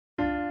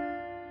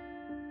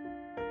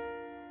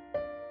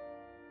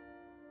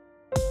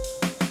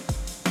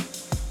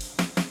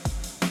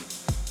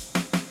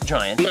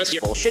Giant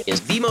Bullshit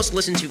is the most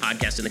listened to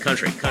podcast in the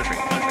country.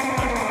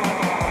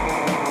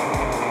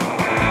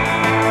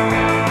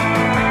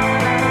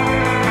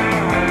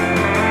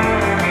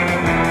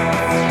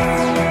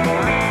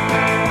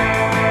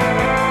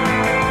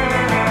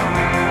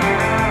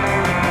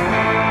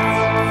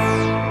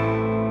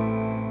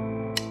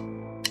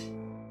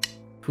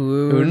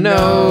 Who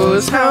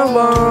knows how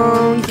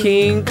long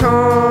King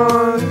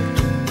Kong?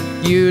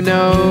 You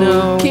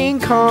know, King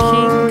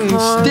Kong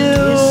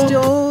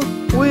still.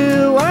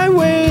 Will I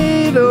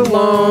wait a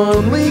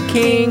lonely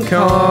King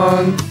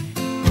Kong?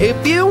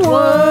 If you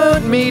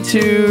want me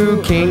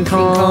to, King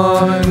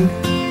Kong.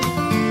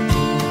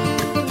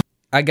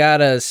 I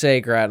gotta say,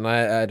 Grattan,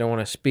 I don't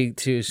want to speak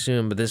too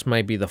soon, but this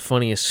might be the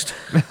funniest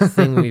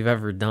thing we've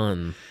ever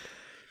done.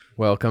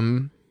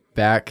 Welcome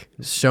back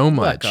so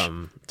much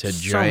to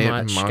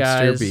Giant Monster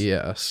guys.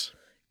 BS.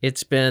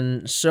 It's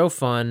been so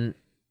fun,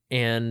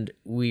 and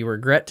we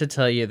regret to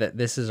tell you that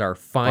this is our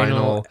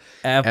final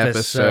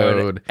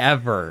episode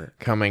ever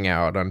coming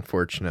out,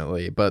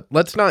 unfortunately. But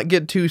let's not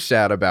get too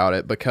sad about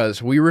it,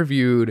 because we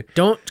reviewed...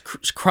 Don't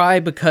cry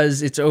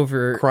because it's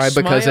over. Cry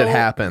because it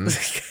happened.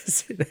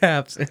 Because it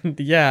happened.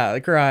 Yeah,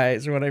 cry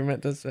is what I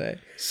meant to say.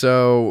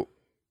 So...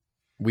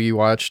 we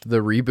watched the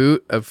reboot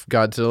of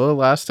Godzilla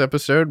last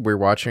episode. We're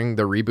watching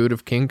the reboot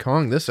of King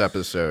Kong this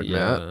episode,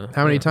 Matt.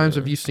 How many times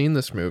have you seen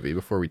this movie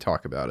before we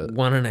talk about it?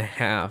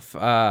 1.5.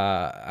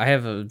 I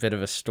have a bit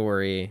of a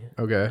story.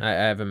 Okay. I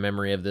have a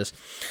memory of this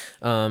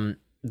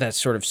that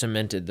sort of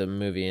cemented the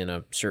movie in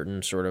a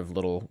certain sort of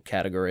little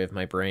category of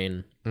my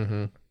brain.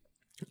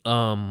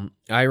 Mm-hmm.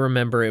 I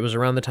remember it was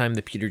around the time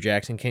the Peter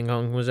Jackson King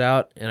Kong was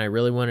out, and I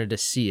really wanted to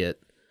see it,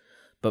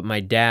 but my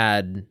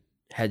dad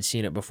had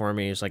seen it before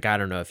me. He was like, I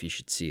don't know if you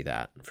should see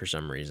that for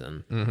some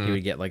reason. Mm-hmm. He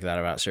would get like that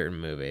about certain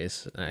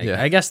movies.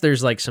 I guess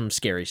there's like some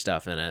scary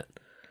stuff in it.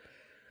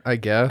 I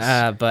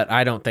guess. But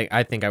I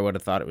think I would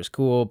have thought it was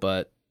cool,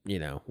 but you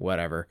know,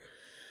 whatever.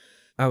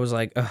 I was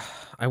like,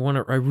 I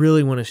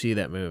really want to see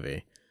that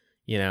movie,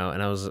 you know,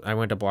 and I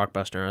went to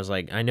Blockbuster and I was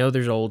like, I know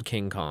there's old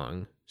King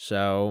Kong,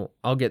 so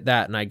I'll get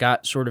that. And I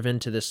got sort of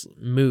into this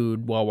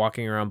mood while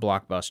walking around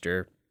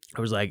Blockbuster.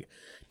 I was like,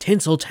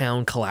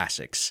 Tinseltown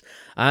classics.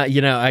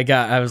 You know,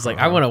 I was like,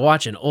 I want to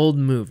watch an old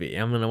movie.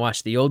 I'm going to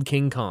watch the old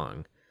King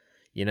Kong.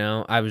 You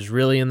know, I was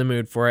really in the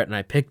mood for it, and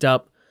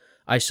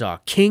I saw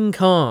King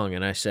Kong,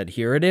 and I said,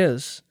 here it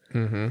is.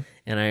 Mm-hmm.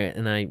 And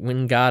I went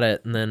and got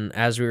it, and then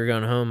as we were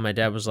going home, my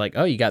dad was like,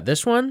 oh, you got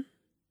this one?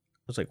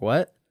 I was like,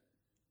 what?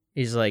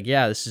 He's like,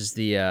 yeah, this is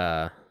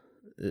the,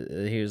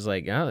 he was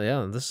like, oh, yeah,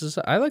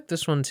 I like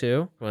this one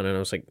too. And I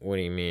was like, what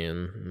do you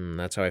mean? And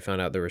that's how I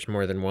found out there was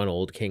more than one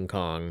old King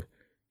Kong.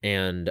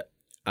 And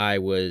I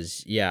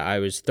was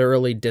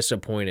thoroughly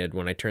disappointed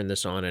when I turned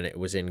this on and it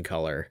was in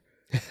color.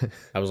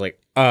 I was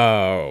like,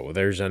 oh,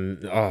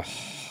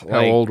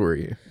 how old were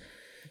you?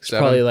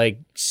 7? Probably like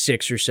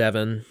 6 or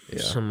 7,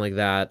 yeah. Something like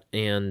that.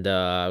 And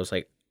I was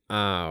like,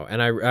 oh,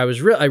 and I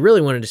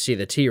really wanted to see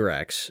the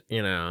T-Rex,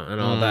 you know,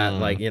 and all that,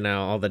 like, you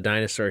know, all the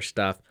dinosaur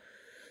stuff.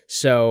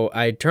 So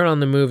I turn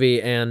on the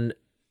movie, and,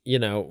 you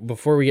know,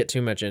 before we get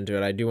too much into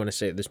it, I do want to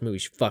say this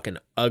movie's fucking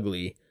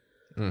ugly.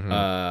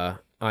 Mm-hmm.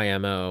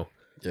 IMO.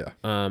 Yeah.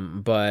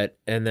 But,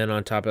 and then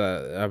on top of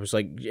that, I was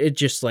like,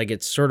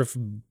 it's sort of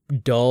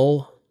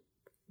dull,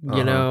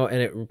 you know,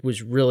 and it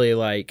was really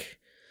like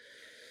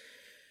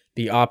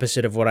the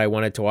opposite of what I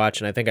wanted to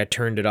watch. And I think I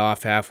turned it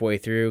off halfway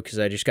through because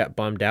I just got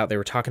bummed out. They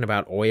were talking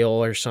about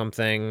oil or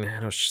something.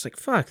 And I was just like,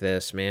 fuck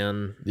this,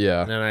 man.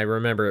 Yeah. And I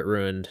remember it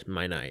ruined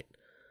my night.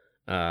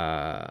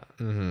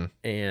 Mm-hmm.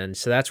 And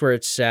so that's where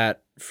it's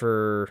sat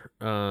for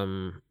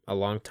a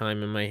long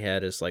time in my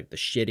head, is like the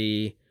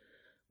shitty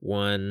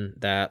one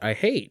that I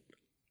hate.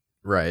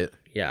 Right.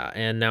 Yeah,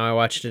 and now I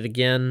watched it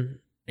again,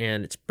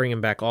 and it's bringing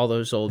back all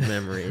those old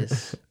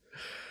memories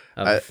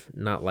of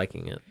not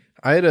liking it.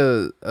 I had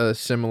a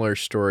similar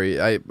story.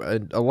 A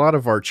lot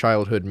of our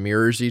childhood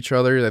mirrors each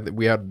other.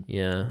 We had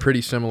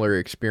pretty similar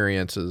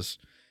experiences,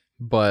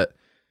 but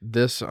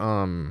this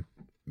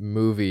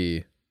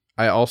movie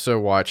I also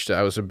watched.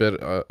 I was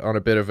on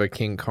a bit of a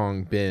King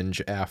Kong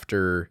binge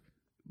after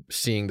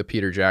seeing the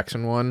Peter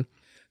Jackson one.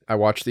 I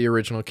watched the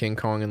original King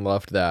Kong and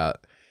loved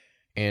that.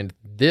 And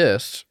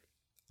this,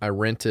 I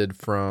rented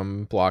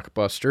from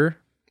Blockbuster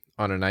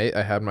on a night.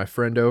 I had my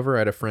friend over. I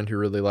had a friend who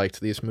really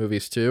liked these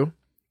movies too.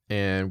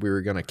 And we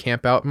were going to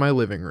camp out in my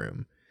living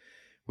room.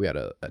 We had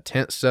a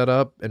tent set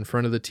up in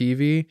front of the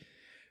TV.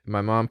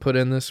 My mom put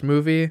in this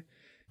movie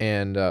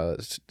and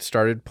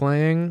started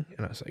playing.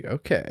 And I was like,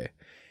 okay.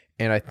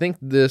 And I think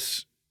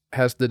this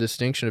has the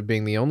distinction of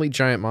being the only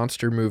giant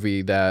monster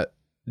movie that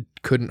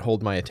couldn't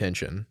hold my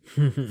attention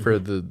for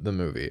the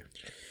movie.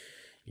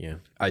 Yeah.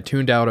 I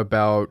tuned out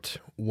about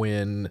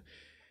when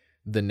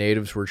the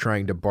natives were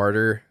trying to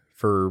barter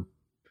for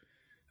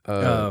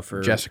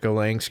Jessica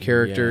Lange's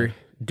character.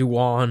 Yeah.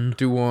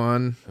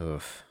 Duan.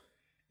 Oof.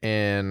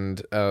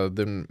 And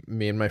then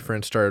me and my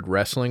friend started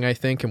wrestling, I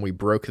think, and we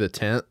broke the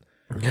tent.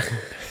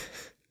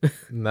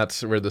 And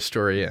that's where the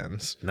story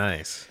ends.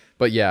 Nice.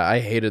 But yeah, I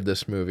hated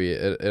this movie.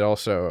 It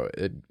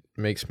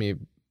makes me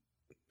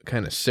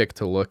kind of sick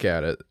to look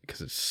at it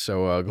because it's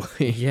so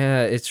ugly.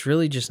 Yeah, it's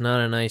really just not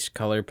a nice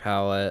color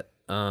palette.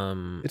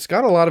 It's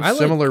got a lot of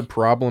similar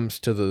problems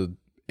to the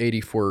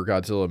 84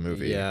 Godzilla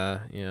movie. Yeah.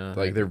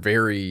 Like they're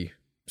very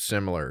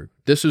similar.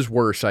 This is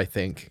worse, I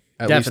think.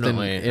 At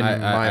Definitely. least in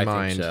my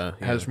mind, think so,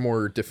 yeah. has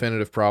more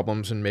definitive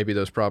problems, and maybe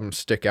those problems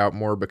stick out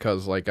more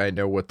because, like, I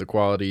know what the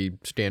quality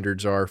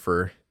standards are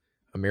for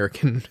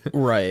American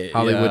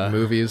Hollywood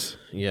movies.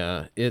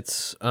 Yeah,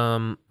 it's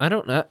I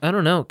don't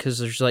know, because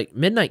there's like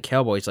Midnight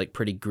Cowboy's like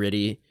pretty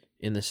gritty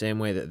in the same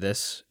way that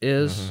this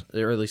is,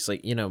 or at least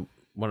like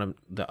one of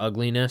the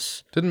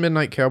ugliness. Didn't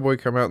Midnight Cowboy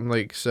come out in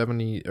like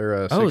 70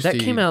 or 69?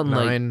 That came out in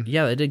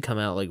like it did come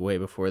out like way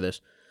before this.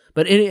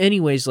 But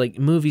anyways, like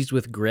movies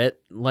with grit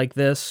like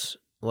this,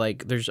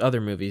 like there's other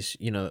movies,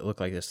 that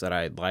look like this that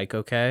I like,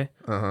 okay?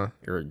 Or,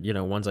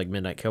 ones like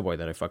Midnight Cowboy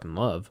that I fucking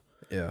love.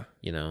 Yeah.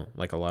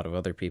 Like a lot of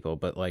other people.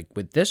 But like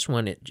with this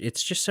one,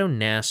 it's just so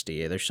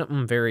nasty. There's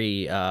something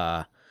very,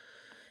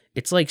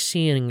 it's like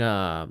seeing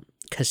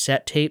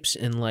cassette tapes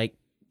in like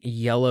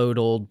yellowed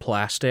old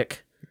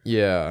plastic.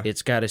 Yeah.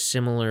 It's got a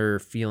similar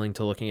feeling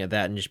to looking at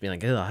that and just being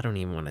like, I don't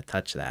even want to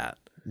touch that.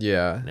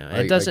 Yeah,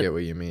 I get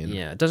what you mean.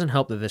 Yeah, it doesn't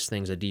help that this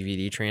thing's a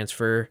DVD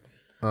transfer.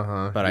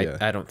 But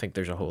I don't think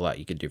there's a whole lot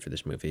you could do for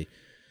this movie.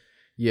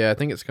 Yeah, I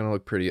think it's gonna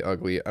look pretty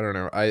ugly. I don't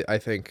know. I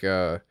think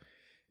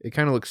it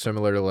kind of looks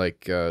similar to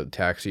like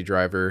Taxi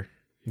Driver.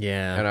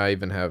 Yeah, and I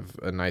even have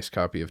a nice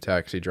copy of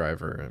Taxi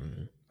Driver,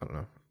 and I don't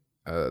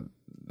know.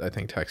 I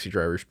think Taxi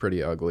Driver's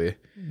pretty ugly.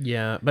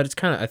 Yeah, but it's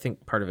kind of, I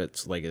think part of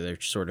it's like they're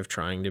sort of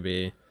trying to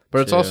be.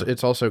 But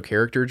it's also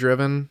character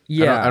driven.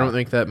 Yeah, I don't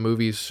think that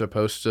movie's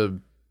supposed to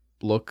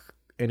look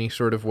any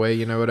sort of way,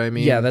 you know what I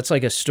mean? Yeah, that's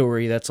like a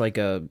story, that's like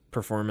a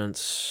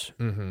performance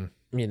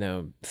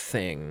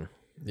thing.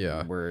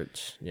 Yeah, where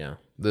it's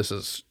this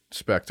is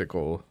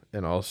spectacle,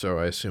 and also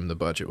I assume the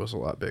budget was a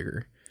lot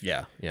bigger.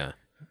 Yeah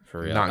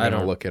for real. Not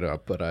gonna look it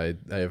up, but I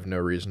have no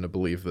reason to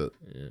believe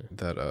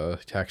that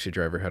Taxi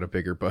Driver had a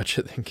bigger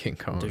budget than King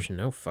Kong. There's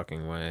no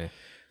fucking way.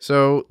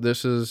 So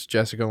this is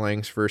Jessica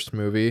Lange's first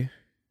movie.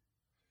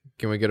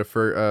 Can we get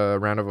a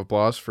round of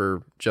applause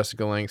for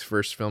Jessica Lange's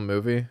first film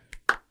movie?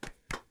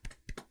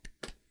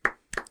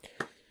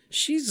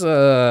 She's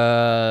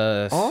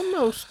almost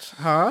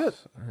hot,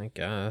 I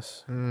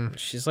guess.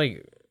 She's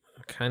like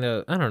kind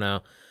of, I don't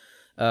know.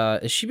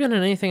 Has she been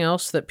in anything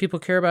else that people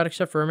care about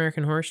except for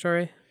American Horror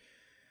Story?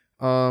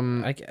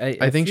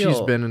 I think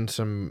she's been in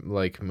some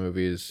like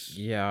movies.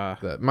 Yeah.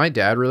 That my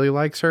dad really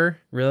likes her.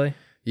 Really?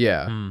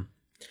 Yeah.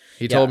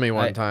 He told me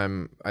one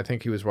time, I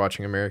think he was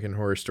watching American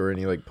Horror Story, and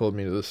he like pulled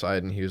me to the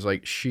side and he was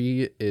like,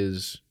 she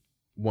is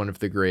one of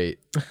the great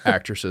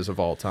actresses of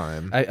all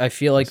time. I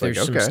feel like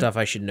there's some stuff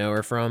I should know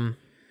her from.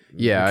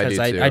 Yeah, because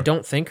I do too. I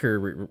don't think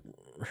her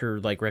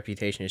like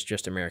reputation is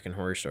just American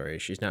Horror Story.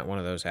 She's not one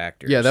of those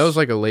actors. Yeah, that was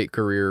like a late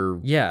career.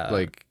 Yeah,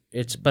 like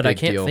but I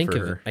can't think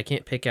of it. I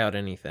can't pick out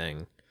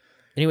anything.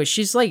 Anyway,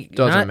 she's like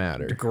doesn't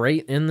matter.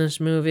 Great in this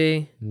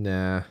movie.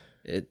 Nah,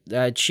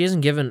 she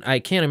isn't given. I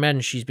can't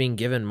imagine she's being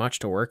given much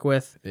to work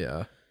with.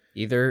 Yeah.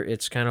 Either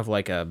it's kind of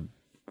like I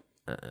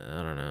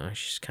don't know.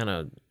 She's kind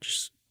of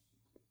just.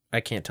 I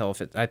can't tell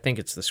if I think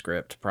it's the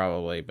script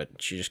probably, but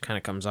she just kind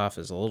of comes off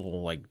as a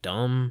little like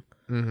dumb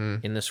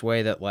in this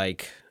way that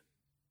like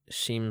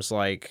seems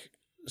like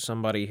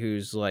somebody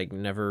who's like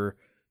never,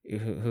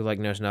 who like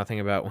knows nothing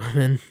about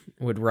women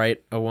would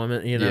write a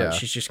woman, Yeah.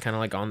 She's just kind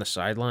of like on the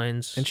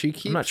sidelines. And she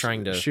keeps, I'm not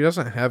trying to, she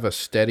doesn't have a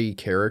steady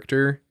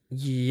character.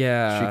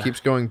 Yeah. She keeps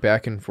going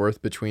back and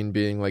forth between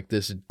being like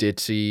this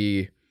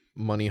ditzy,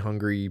 money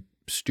hungry,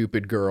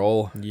 stupid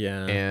girl.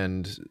 Yeah.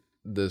 And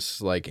this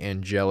like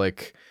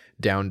angelic,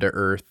 down to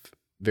earth,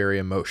 very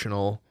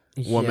emotional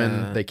woman.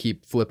 Yeah. They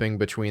keep flipping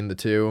between the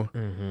two.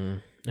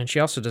 And she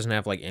also doesn't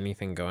have like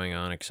anything going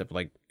on except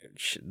like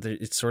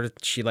it's sort of,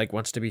 she like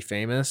wants to be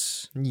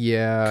famous.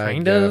 Yeah,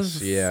 kind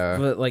of. Yeah,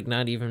 but like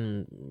not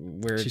even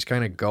where she's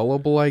kind of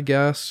gullible, I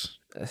guess.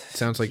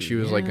 Sounds like she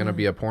was like gonna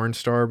be a porn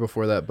star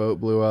before that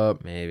boat blew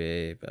up.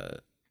 Maybe,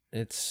 but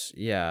it's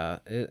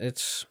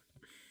it's.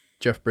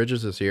 Jeff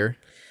Bridges is here.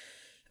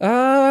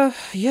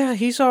 Yeah,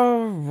 he's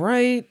all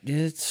right.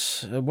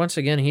 It's once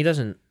again, he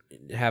doesn't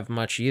have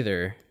much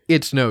either.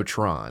 It's no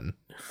Tron.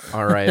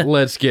 All right,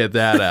 let's get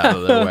that out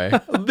of the way.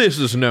 This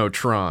is no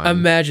Tron.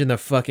 Imagine the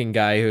fucking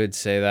guy who would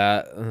say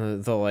that.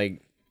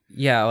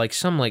 Like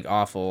some like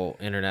awful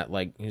internet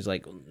like who's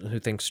like who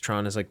thinks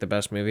Tron is like the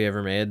best movie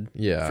ever made.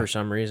 Yeah. For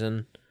some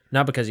reason,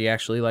 not because he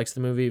actually likes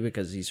the movie,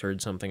 because he's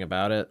heard something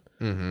about it.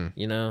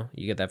 You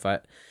get that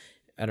fight.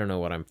 I don't know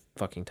what I'm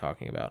fucking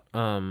talking about.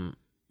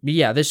 But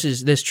yeah,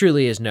 this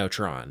truly is no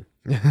Tron.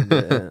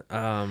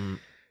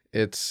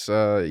 It's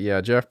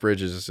Jeff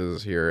Bridges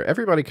is here.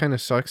 Everybody kind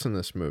of sucks in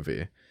this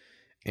movie,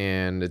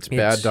 and it's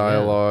bad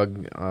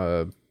dialogue,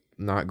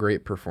 not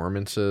great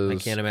performances. I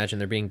can't imagine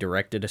they're being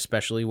directed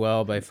especially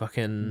well by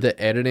fucking. The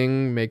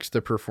editing makes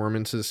the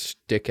performances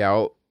stick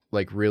out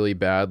like really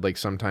bad. Like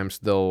sometimes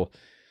they'll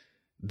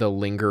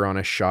linger on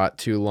a shot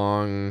too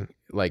long,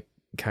 like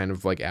kind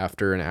of like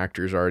after an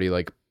actor's already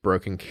like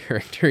broken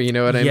character. You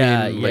know what I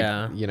mean?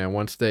 Like, you know,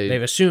 once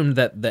they've assumed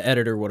that the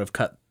editor would have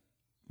cut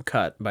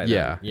by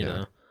then. You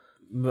know.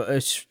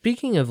 But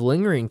speaking of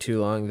lingering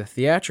too long, the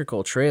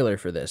theatrical trailer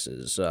for this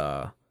is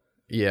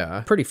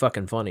pretty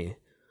fucking funny.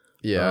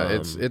 Yeah,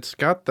 it's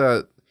got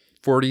that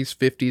 40s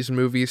 50s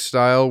movie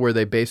style where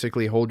they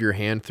basically hold your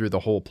hand through the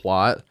whole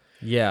plot.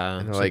 Yeah,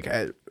 and they're like,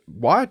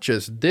 watch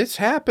as this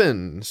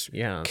happens.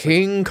 Yeah,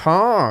 King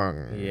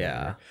Kong.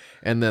 Yeah,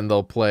 and then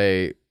they'll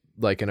play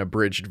like an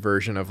abridged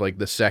version of like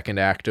the second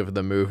act of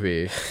the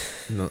movie.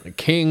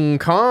 King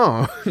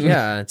Kong.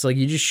 Yeah, it's like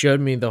you just showed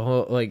me the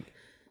whole like.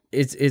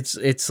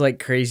 It's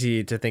like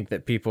crazy to think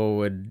that people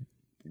would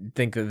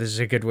think that this is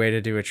a good way to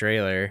do a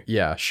trailer.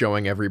 Yeah,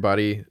 showing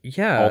everybody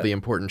all the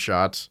important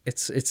shots.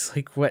 It's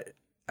like what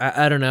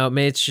I don't know.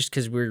 Maybe it's just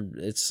because we're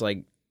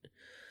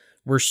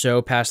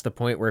so past the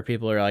point where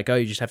people are like, oh,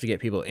 you just have to get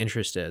people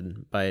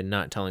interested by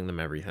not telling them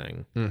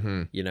everything.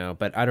 Mm-hmm. You know,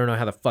 but I don't know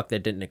how the fuck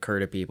that didn't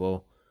occur to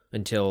people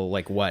until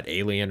like what,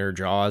 Alien or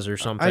Jaws or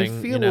something. I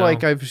feel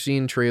like I've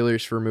seen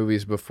trailers for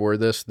movies before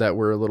this that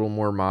were a little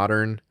more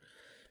modern.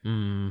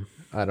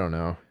 I don't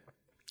know.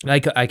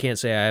 I can't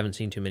say I haven't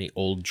seen too many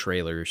old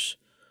trailers.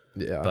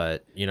 Yeah.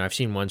 But, you know, I've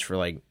seen ones for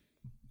like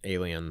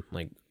Alien,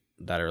 like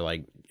that are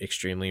like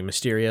extremely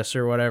mysterious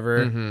or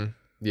whatever. Mm-hmm.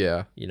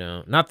 Yeah. You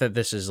know, not that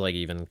this is like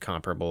even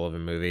comparable of a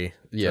movie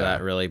to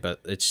that really, but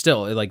it's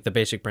still like the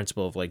basic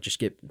principle of like just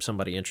get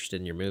somebody interested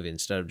in your movie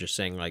instead of just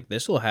saying like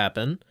this will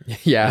happen.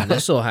 Yeah.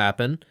 This will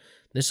happen.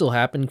 This will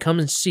happen. Come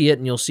and see it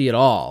and you'll see it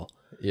all.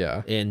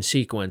 Yeah. In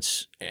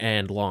sequence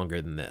and longer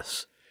than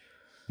this.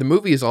 The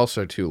movie is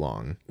also too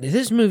long.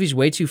 This movie's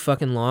way too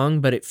fucking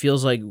long, but it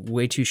feels like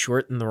way too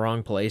short in the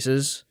wrong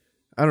places.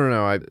 I don't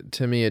know.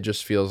 To me, it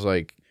just feels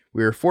like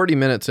we were 40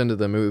 minutes into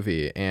the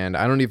movie, and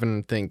I don't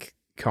even think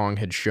Kong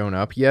had shown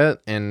up yet,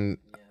 and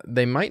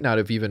they might not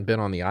have even been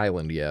on the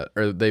island yet.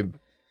 Or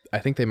I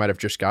think they might have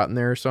just gotten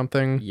there or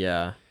something.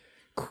 Yeah.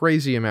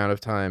 Crazy amount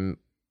of time.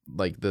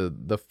 Like,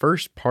 the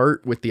first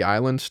part with the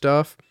island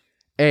stuff,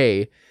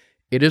 A,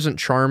 it isn't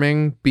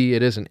charming. B,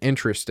 it isn't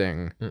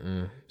interesting.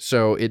 Mm-mm.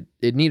 So it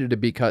needed to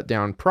be cut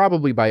down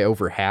probably by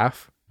over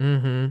half.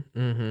 Mm-hmm.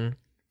 Mm-hmm.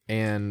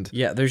 And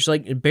yeah, there's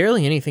like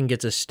barely anything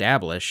gets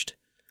established.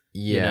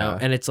 Yeah. You know?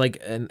 And it's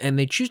like, and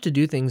they choose to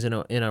do things in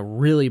a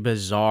really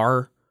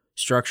bizarre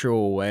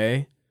structural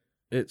way.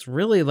 It's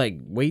really like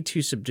way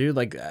too subdued.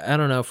 Like, I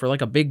don't know, for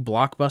like a big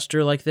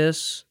blockbuster like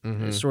this,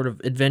 sort of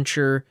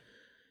adventure,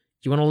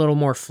 you want a little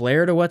more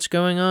flair to what's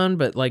going on,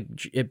 but like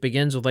it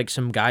begins with like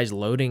some guys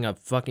loading a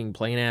fucking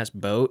plain ass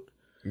boat.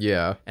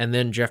 Yeah. And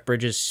then Jeff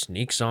Bridges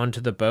sneaks onto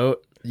the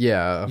boat.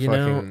 Yeah. You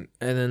know?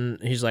 And then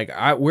he's like,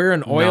 we're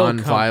an oil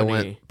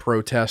company.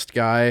 Protest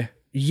guy.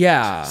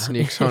 Yeah.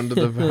 Sneaks onto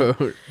the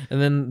boat.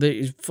 And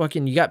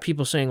then you got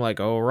people saying like,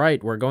 oh,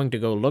 right, we're going to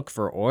go look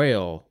for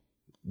oil.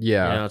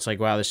 Yeah. You know, it's like,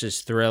 wow, this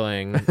is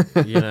thrilling,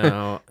 you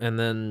know? And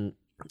then,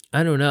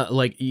 I don't know,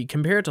 like you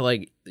compare it to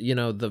like, you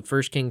know, the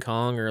first King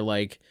Kong or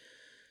like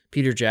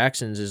Peter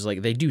Jackson's is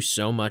like, they do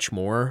so much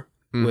more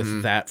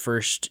with that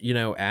first, you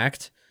know,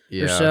 act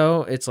or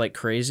so. It's like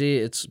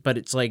crazy. But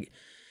it's like,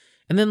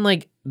 and then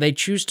like they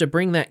choose to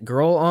bring that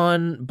girl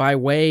on by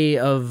way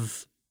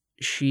of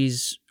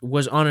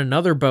was on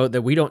another boat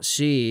that we don't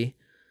see.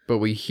 But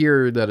we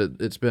hear that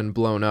it's been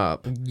blown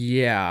up.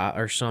 Yeah,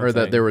 or something. Or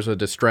that there was a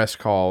distress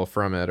call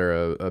from it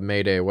or a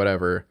mayday,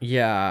 whatever.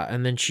 Yeah,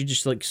 and then she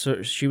just like,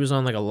 so she was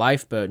on like a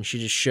lifeboat and she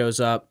just shows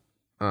up,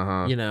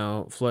 you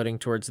know, floating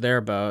towards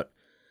their boat.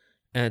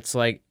 And it's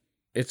like,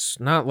 it's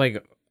not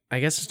like, I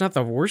guess it's not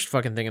the worst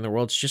fucking thing in the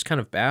world. It's just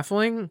kind of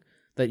baffling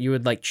that you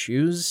would like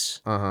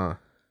choose.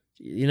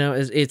 You know,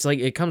 it's like,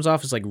 it comes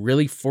off as like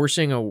really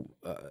forcing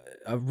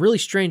a really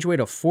strange way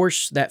to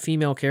force that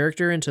female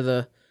character into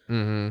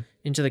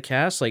the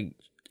cast. Like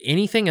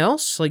anything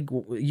else, like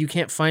you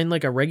can't find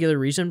like a regular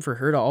reason for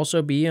her to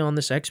also be on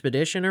this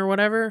expedition or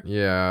whatever.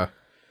 Yeah.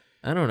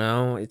 I don't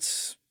know.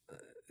 It's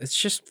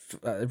just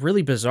a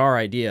really bizarre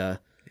idea.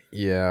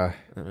 Yeah.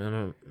 I don't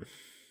know.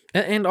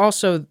 And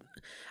also,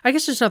 I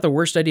guess it's not the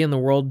worst idea in the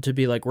world to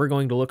be like, we're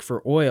going to look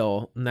for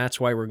oil, and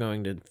that's why we're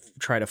going to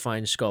try to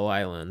find Skull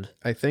Island.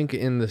 I think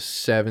in the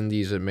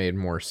 70s it made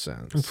more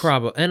sense.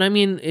 Probably. And I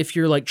mean, if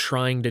you're like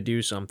trying to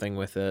do something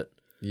with it.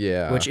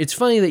 Yeah. Which it's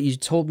funny that you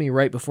told me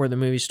right before the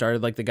movie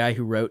started, like the guy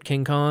who wrote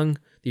King Kong,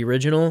 the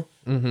original,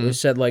 who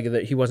said like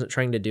that he wasn't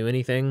trying to do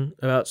anything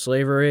about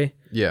slavery.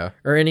 Yeah.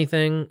 Or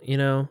anything, you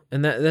know?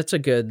 And that's a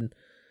good,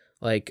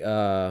 like,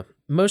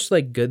 most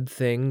like good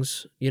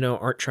things, you know,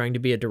 aren't trying to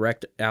be a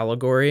direct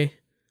allegory.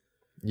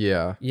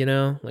 Yeah. You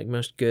know, like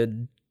most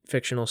good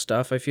fictional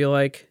stuff, I feel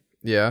like.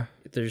 Yeah.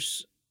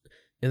 There's,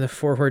 in the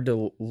foreword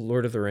to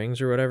Lord of the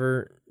Rings or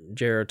whatever,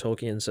 J.R.R.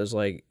 Tolkien says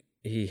like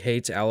he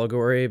hates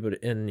allegory,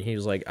 and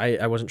he's like,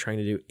 I wasn't trying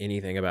to do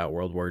anything about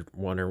World War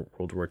I or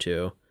World War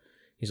II.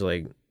 He's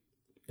like,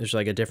 there's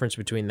like a difference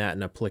between that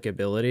and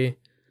applicability.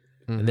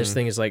 And this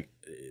thing is like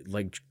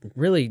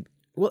really,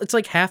 well, it's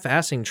like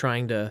half-assing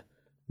trying to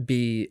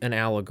be an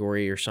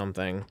allegory or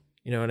something.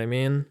 You know what I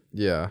mean?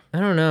 Yeah. I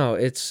don't know.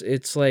 It's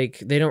like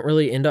they don't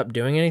really end up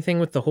doing anything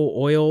with the whole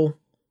oil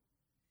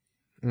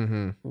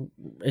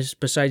is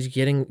besides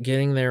getting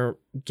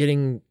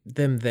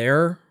them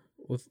there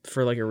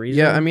for like a reason.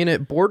 Yeah, I mean,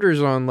 it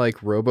borders on like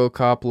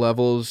RoboCop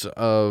levels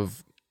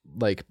of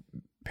like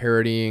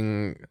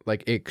parodying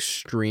like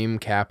extreme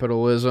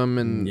capitalism,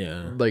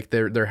 and like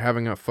they're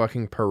having a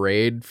fucking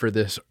parade for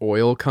this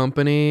oil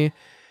company,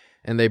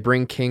 and they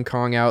bring King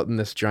Kong out in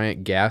this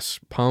giant gas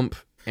pump,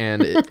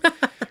 and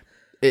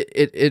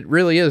it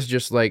really is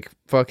just like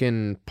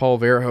fucking Paul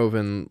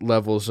Verhoeven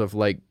levels of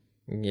like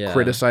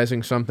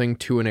criticizing something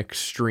to an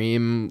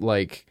extreme,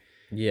 like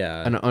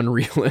an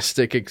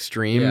unrealistic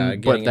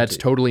extreme, but that's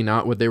totally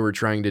not what they were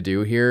trying to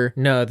do here.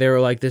 No, they were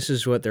like, this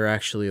is what they're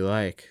actually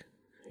like,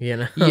 you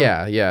know?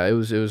 Yeah, it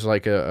was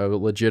like a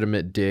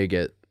legitimate dig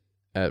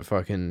at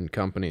fucking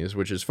companies,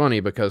 which is funny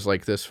because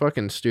like this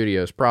fucking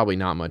studio is probably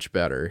not much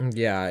better.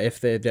 Yeah, if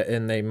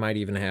they might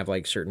even have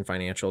like certain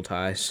financial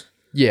ties.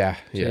 Yeah.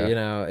 You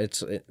know,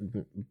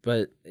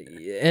 but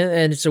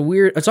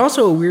it's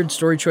also a weird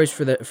story choice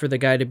for the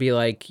guy to be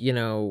like, you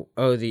know,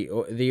 oh,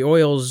 the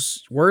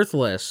oil's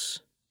worthless.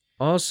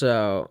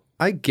 Also,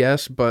 I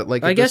guess, but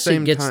like I guess he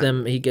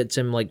gets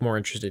him like more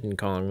interested in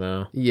Kong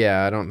though.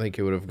 Yeah, I don't think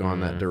it would have gone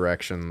that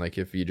direction. Like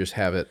if you just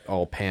have it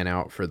all pan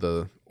out for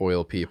the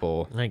oil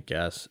people. I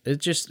guess it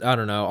just, I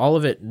don't know. All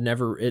of it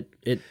never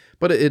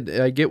But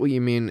I get what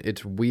you mean.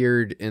 It's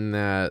weird in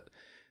that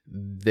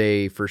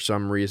they for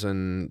some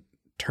reason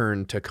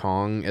turn to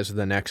Kong as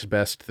the next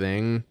best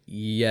thing.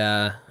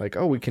 Yeah. Like,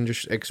 oh, we can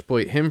just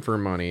exploit him for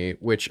money,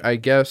 which I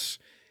guess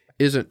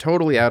isn't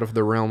totally out of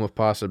the realm of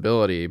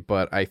possibility,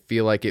 but I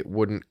feel like it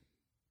wouldn't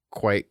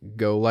quite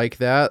go like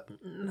that.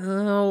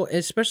 No,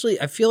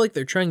 especially I feel like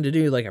they're trying to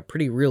do like a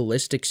pretty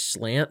realistic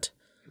slant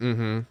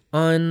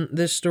on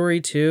this story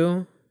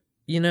too,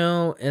 you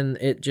know, and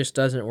it just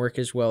doesn't work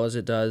as well as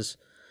it does.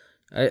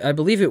 I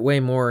believe it way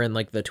more in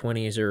like the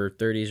 20s or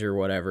 30s or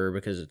whatever,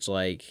 because it's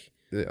like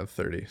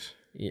 30s.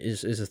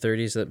 Is the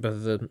 30s that both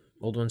of the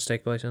old ones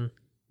take place in?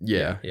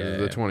 Yeah.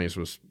 The 20s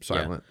was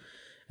silent.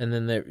 Yeah. And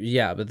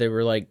then but they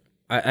were like,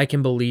 I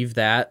can believe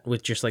that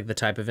with just like the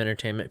type of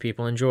entertainment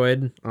people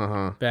enjoyed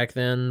back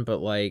then, but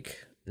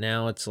like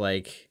now it's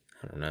like,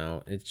 I don't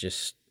know, it's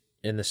just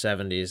in the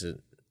 70s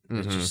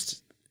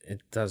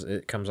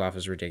it comes off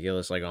as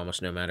ridiculous like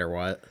almost no matter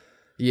what.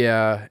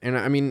 Yeah, and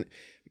I mean,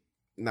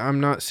 I'm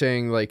not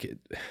saying like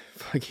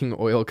fucking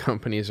oil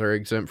companies are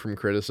exempt from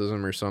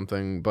criticism or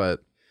something,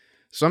 but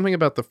something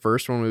about the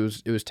first one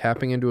it was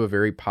tapping into a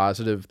very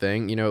positive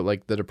thing. You know,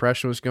 like the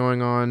Depression was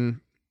going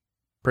on.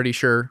 Pretty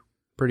sure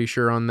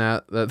on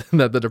that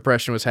the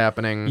Depression was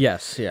happening.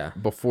 Yes, yeah.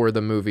 Before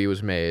the movie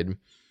was made,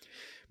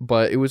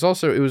 but it was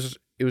also it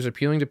was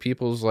appealing to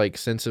people's like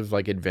sense of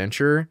like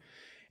adventure,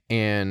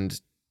 and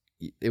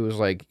it was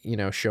like, you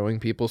know, showing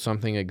people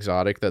something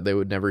exotic that they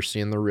would never see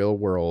in the real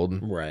world.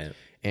 Right.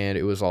 And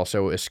it was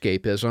also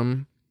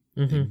escapism,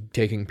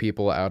 taking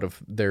people out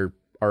of their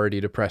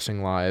already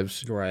depressing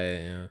lives. Right,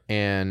 yeah.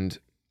 And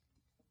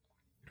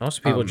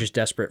also people just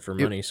desperate for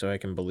money, so I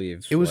can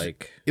believe it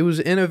was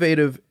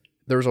innovative.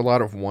 There was a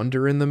lot of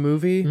wonder in the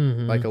movie,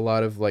 like a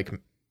lot of like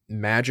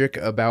magic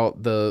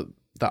about the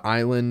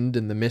island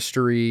and the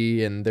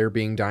mystery and there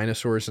being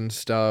dinosaurs and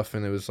stuff,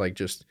 and it was like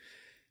just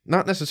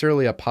not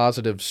necessarily a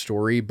positive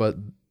story, but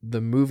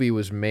the movie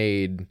was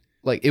made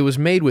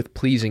with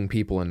pleasing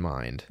people in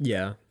mind.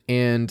 Yeah.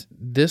 And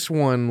this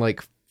one,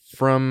 like,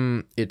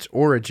 from its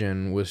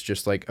origin was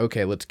just like,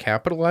 okay, let's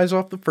capitalize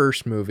off the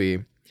first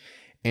movie,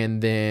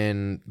 and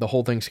then the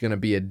whole thing's going to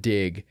be a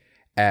dig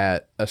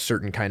at a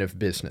certain kind of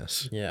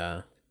business.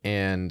 Yeah.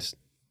 And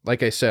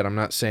like I said, I'm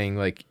not saying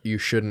like you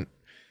shouldn't,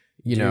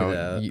 you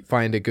know,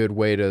 find a good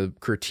way to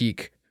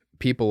critique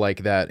people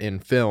like that in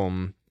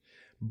film,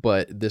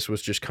 but this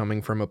was just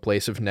coming from a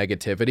place of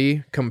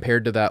negativity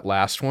compared to that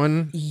last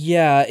one.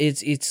 Yeah,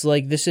 it's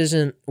like this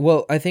isn't,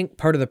 well, I think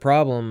part of the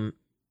problem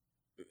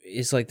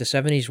is like the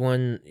 70s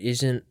one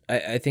isn't,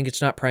 I think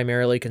it's not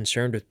primarily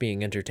concerned with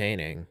being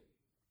entertaining,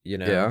 you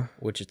know? Yeah.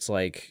 Which it's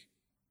like,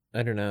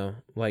 I don't know,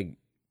 like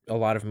a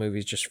lot of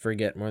movies just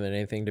forget more than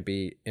anything to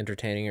be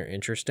entertaining or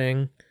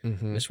interesting.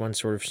 This one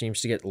sort of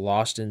seems to get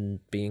lost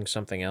in being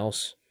something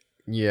else.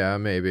 Yeah,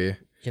 maybe.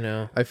 You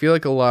know? I feel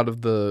like a lot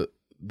of the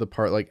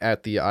part like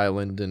at the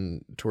island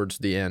and towards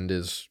the end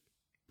is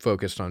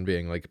focused on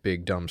being like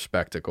big dumb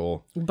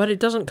spectacle. But it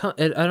doesn't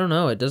I don't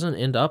know, it doesn't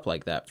end up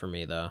like that for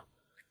me though.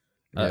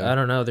 I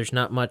don't know, there's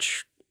not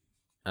much.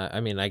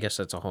 I mean, I guess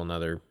that's a whole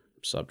nother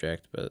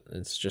subject, but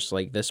it's just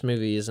like this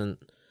movie isn't,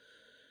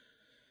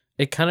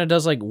 it kind of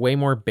does like way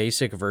more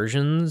basic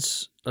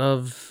versions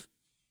of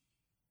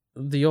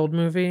the old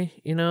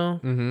movie, you know?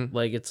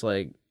 Like it's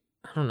like,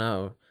 I don't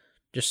know,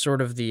 just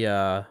sort of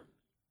the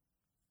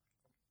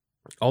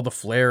all the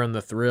flair and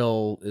the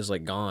thrill is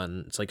like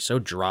gone. It's like so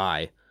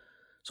dry.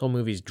 This whole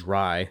movie's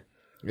dry.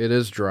 It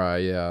is dry,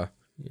 yeah.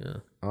 Yeah.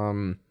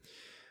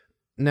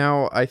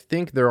 Now, I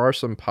think there are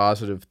some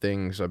positive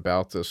things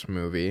about this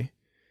movie.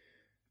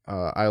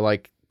 I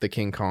like the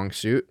King Kong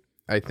suit.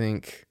 I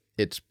think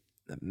it's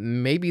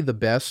maybe the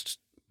best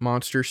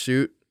monster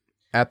suit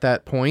at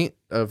that point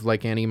of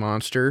like any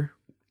monster.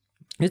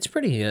 It's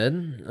pretty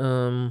good.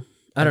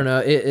 I don't know.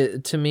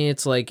 It to me,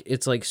 it's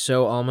like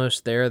so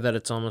almost there that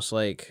it's almost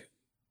like,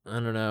 I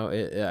don't know.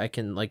 I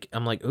can like,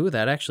 I'm like, ooh,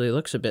 that actually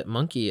looks a bit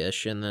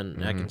monkey-ish, and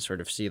then I can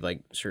sort of see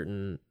like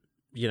certain,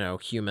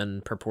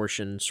 human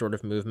proportion sort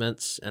of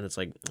movements, and it's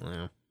like,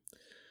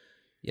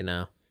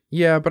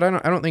 Yeah, but I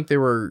don't think they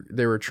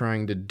were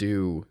trying to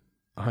do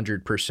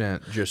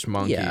 100% just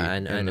monkey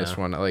in this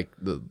one. Like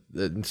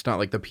it's not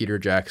like the Peter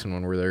Jackson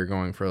one where they're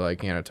going for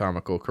like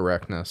anatomical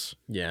correctness.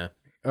 Yeah.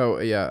 Oh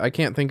yeah, I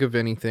can't think of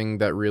anything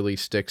that really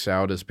sticks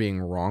out as being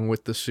wrong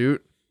with the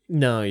suit.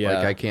 No, yeah.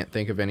 Like I can't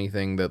think of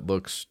anything that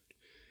looks.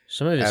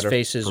 Some of his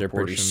faces are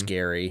pretty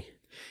scary.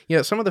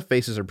 Yeah, some of the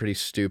faces are pretty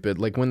stupid.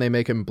 Like when they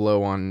make him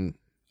blow on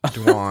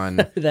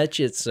Dwan. That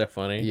shit's so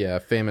funny. Yeah,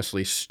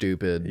 famously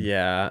stupid.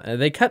 Yeah, and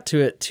they cut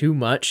to it too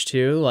much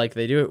too. Like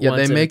they do it. Yeah,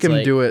 once they make him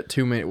like, do it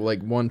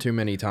one too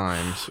many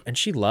times. And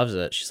she loves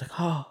it. She's like,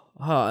 oh,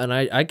 and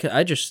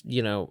I just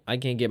I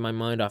can't get my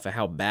mind off of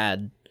how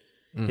bad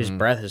his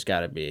breath has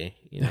got to be.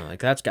 Like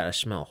that's got to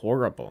smell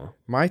horrible.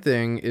 My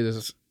thing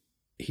is,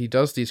 he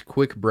does these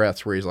quick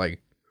breaths where he's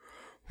like,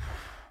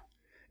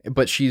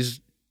 but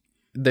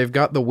they've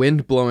got the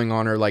wind blowing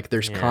on her. Like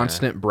there's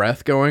constant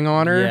breath going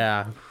on her.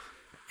 Yeah.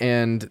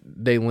 And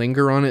they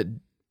linger on it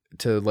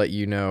to let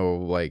you know,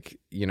 like,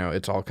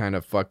 it's all kind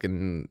of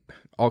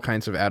all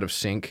kinds of out of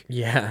sync.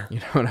 Yeah. You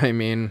know what I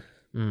mean?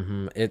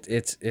 Mm-hmm.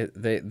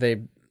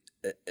 They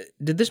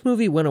did this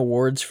movie win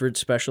awards for its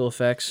special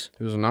effects?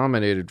 It was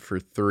nominated for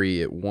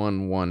 3. It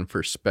won 1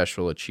 for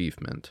special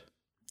achievement.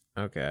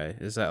 Okay.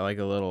 Is that like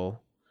a little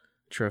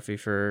trophy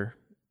for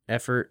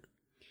effort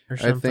or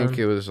something? I think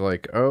it was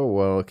like, oh,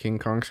 well, King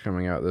Kong's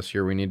coming out this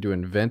year. We need to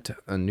invent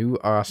a new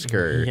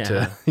Oscar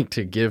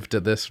to give to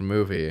this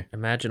movie.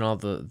 Imagine all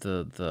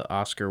the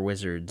Oscar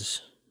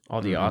wizards, all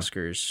the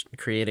Oscars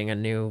creating a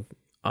new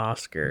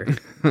Oscar.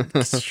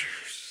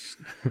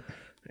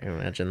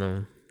 Imagine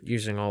them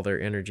using all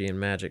their energy and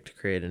magic to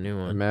create a new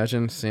one.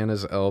 Imagine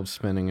Santa's elves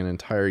spending an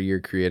entire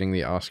year creating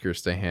the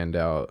Oscars to hand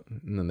out,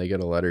 and then they get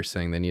a letter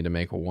saying they need to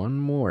make 1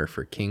 more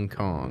for King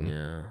Kong.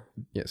 Yeah.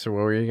 Yeah. So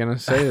what were you gonna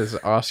say? Is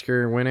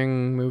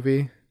Oscar-winning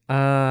movie? The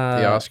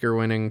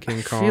Oscar-winning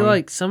King Kong. I feel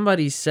like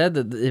somebody said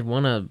that it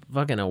won a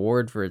fucking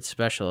award for its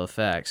special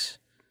effects.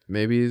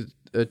 Maybe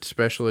a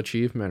special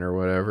achievement or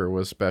whatever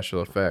was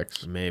special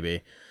effects.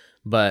 Maybe,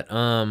 but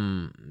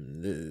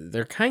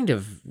they're kind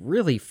of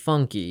really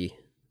funky.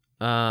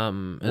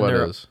 And what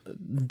is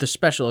the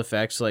special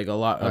effects? Like a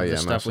lot of the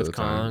stuff with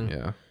Kong.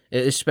 Yeah.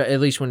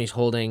 At least when he's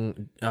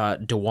holding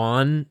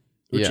Dwan,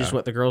 which Yeah. is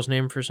what the girl's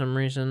name for some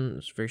reason.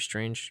 It's very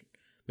strange.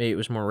 Maybe it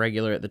was more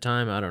regular at the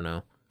time. I don't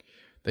know.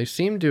 They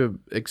seem to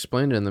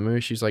explain it in the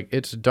movie. She's like,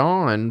 it's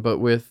Dawn, but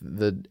with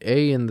the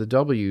A and the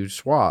W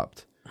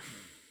swapped.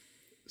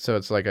 So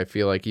it's like, I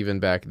feel like even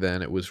back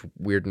then it was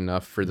weird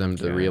enough for them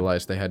to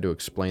realize they had to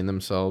explain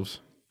themselves.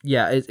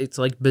 Yeah, it's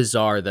like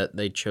bizarre that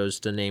they chose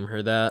to name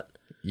her that.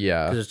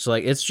 Yeah. Because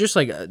it's just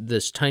like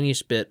this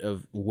tiniest bit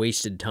of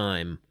wasted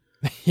time.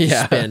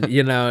 Yeah. Spend,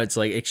 it's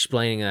like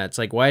explaining that. It's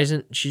like, why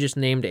isn't she just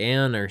named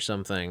Anne or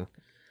something?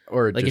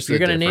 Or like just if you're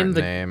gonna name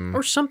the name.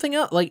 Or something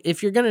else. Like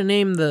if you're gonna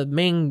name the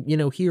main,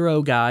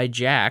 hero guy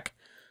Jack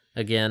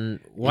again,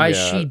 why is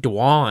she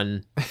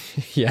Dwan?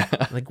 Yeah.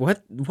 Like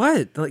what?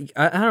 Like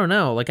I don't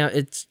know. Like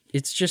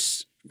it's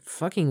just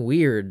fucking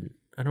weird.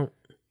 I don't.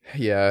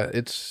 Yeah,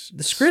 it's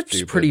the script's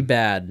stupid. Pretty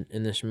bad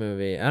in this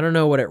movie. I don't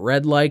know what it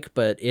read like,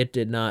 but it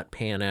did not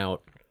pan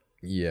out.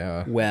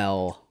 Yeah.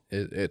 Well,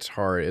 it's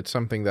hard. It's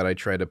something that I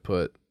try to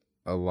put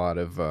a lot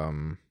of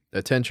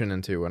attention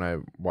into when I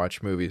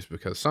watch movies,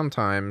 because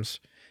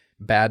sometimes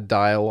bad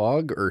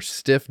dialogue or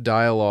stiff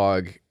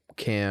dialogue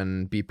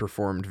can be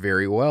performed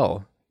very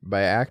well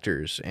by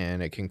actors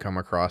and it can come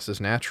across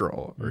as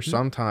natural. Or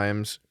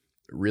sometimes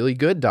really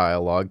good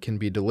dialogue can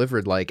be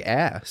delivered like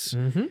ass,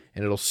 and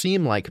it'll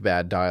seem like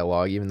bad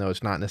dialogue even though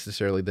it's not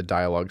necessarily the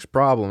dialogue's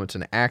problem, it's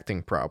an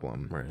acting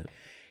problem. Right.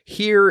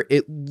 Here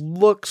it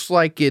looks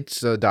like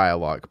it's a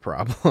dialogue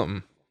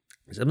problem.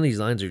 Some of these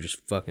lines are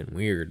just fucking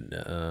weird.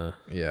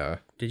 Yeah.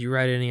 Did you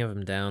write any of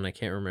them down? I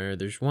can't remember.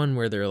 There's one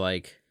where they're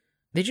like,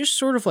 they just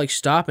sort of like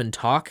stop and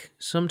talk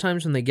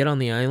sometimes when they get on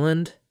the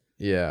island.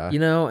 Yeah.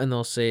 And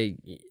they'll say,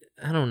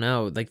 I don't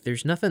know, like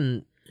there's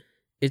nothing.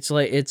 It's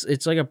like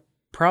it's like a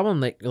problem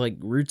that like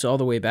roots all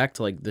the way back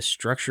to like the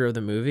structure of the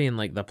movie and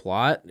like the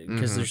plot,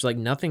 because there's like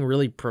nothing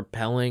really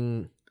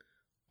propelling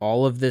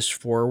all of this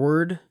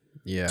forward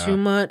too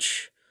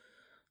much.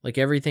 Like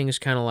everything's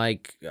kind of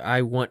like,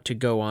 I want to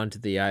go onto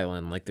the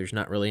island. Like there's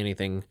not really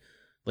anything,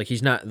 like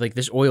he's not, like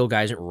this oil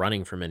guy isn't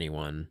running from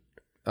anyone.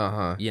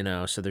 So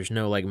there's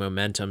no like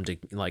momentum to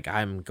like,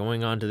 I'm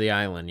going onto the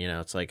island,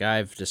 it's like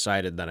I've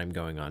decided that I'm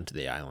going onto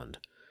the island.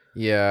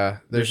 Yeah,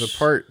 there's a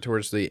part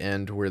towards the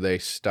end where they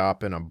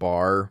stop in a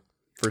bar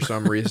for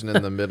some reason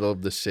in the middle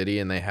of the city,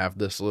 and they have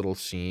this little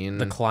scene.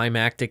 The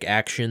climactic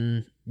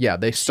action. Yeah,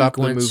 they stop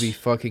the sequence. movie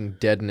fucking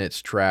dead in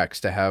its tracks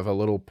to have a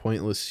little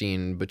pointless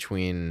scene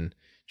between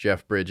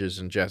Jeff Bridges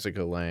and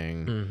Jessica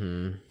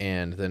Lange.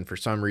 And then for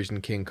some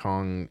reason King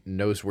Kong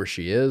knows where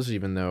she is,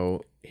 even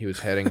though He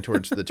was heading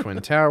towards the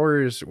Twin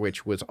Towers,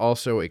 which was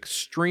also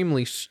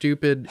extremely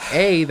stupid.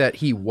 A, that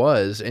he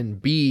was,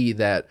 and B,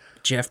 that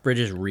Jeff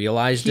Bridges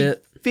realized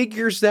it.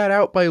 Figures that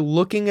out by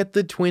looking at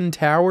the Twin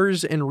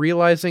Towers and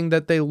realizing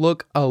that they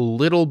look a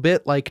little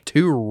bit like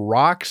two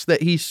rocks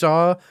that he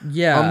saw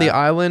on the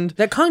island.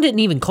 That Kong didn't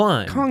even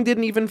climb. Kong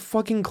didn't even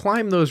fucking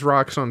climb those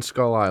rocks on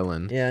Skull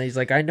Island. Yeah, he's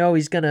like, I know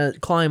he's gonna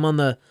climb on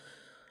the...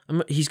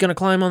 he's gonna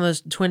climb on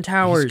the Twin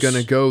Towers. He's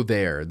gonna go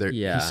there.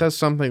 He says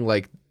something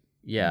like,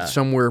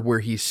 somewhere where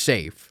he's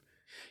safe.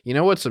 You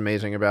know what's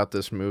amazing about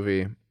this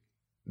movie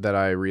that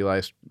I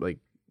realized like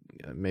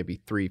maybe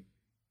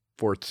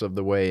 3/4 of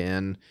the way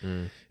in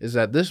is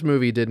that this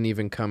movie didn't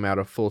even come out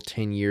a full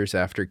 10 years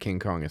after King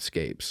Kong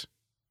Escapes.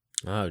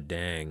 Oh,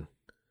 dang.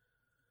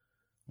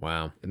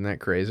 Wow. Isn't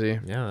that crazy?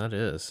 Yeah, that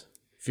is.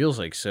 Feels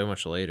like so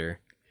much later.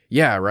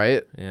 Yeah,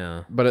 right?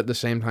 Yeah. But at the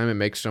same time, it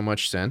makes so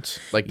much sense.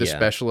 Like, the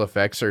special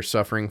effects are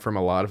suffering from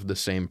a lot of the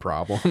same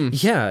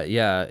problems.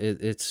 Yeah.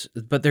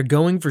 But they're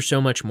going for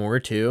so much more,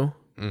 too.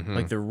 Mm-hmm.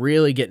 Like, they're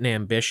really getting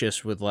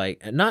ambitious with,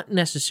 like, not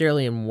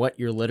necessarily in what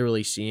you're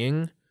literally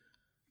seeing,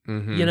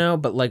 you know,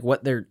 but, like,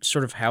 what they're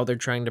sort of how they're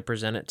trying to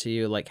present it to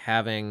you, like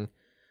having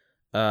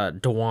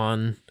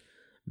Dwan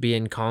be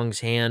in Kong's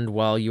hand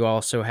while you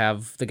also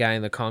have the guy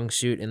in the Kong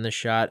suit in the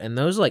shot, and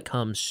those like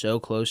come so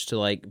close to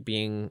like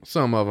being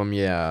some of them,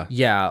 a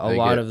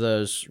lot of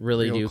those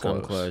really do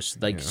come close.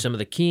 Like some of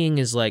the keying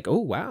is like, oh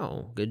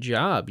wow, good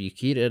job, you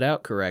keyed it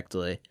out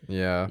correctly.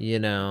 You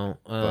know,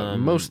 but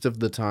most of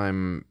the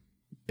time,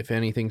 if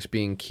anything's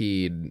being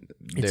keyed,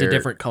 it's a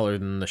different color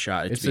than the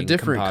shot. It's a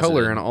different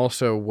color, and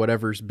also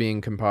whatever's being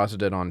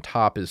composited on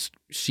top is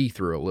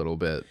see-through a little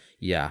bit.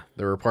 Yeah.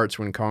 There were parts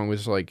when Kong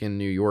was like in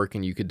New York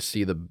and you could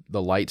see the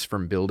lights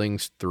from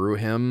buildings through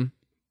him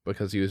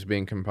because he was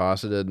being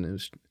composited, and it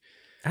was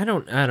I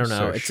don't know.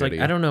 So it's shitty. like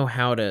I don't know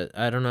how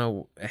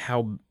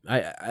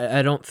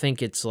I don't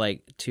think it's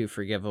like too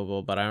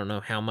forgivable, but I don't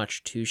know how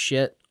much to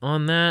shit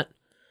on that.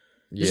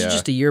 This is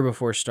just a year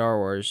before Star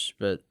Wars,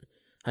 but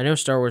I know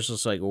Star Wars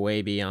was like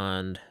way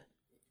beyond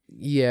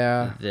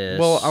this.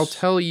 Well, I'll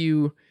tell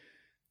you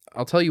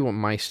what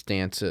my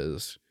stance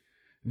is.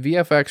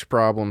 VFX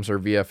problems are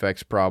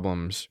VFX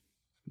problems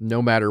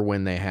no matter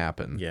when they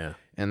happen. Yeah.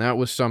 And that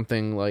was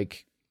something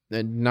like,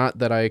 not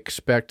that I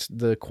expect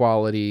the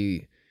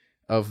quality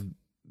of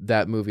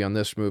that movie on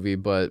this movie,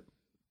 but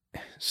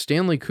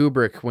Stanley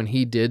Kubrick, when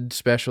he did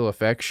special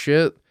effects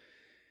shit,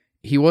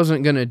 he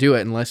wasn't going to do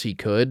it unless he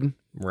could.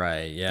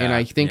 Right, yeah. And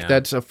I think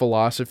that's a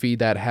philosophy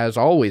that has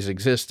always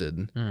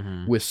existed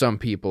with some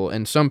people.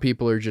 And some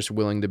people are just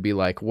willing to be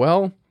like,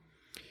 well,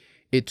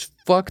 it's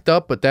fucked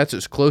up, but that's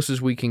as close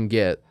as we can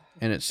get.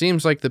 And it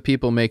seems like the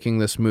people making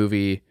this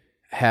movie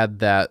had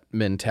that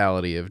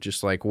mentality of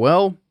just like,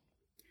 well,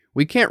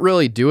 we can't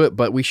really do it,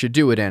 but we should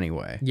do it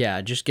anyway. Yeah,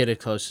 just get as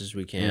close as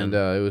we can. And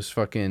it was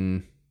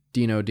fucking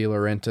Dino De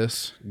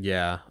Laurentiis.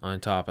 Yeah, on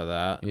top of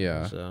that.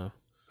 Yeah. So.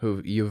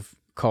 Who you've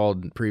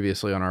called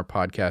previously on our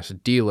podcast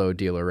Dilo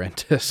De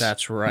Laurentiis.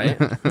 That's right.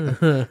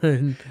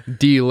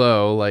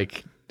 D-Lo,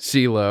 like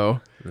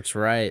CeeLo. That's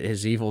right,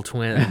 his evil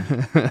twin.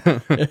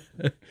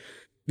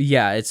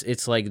 Yeah,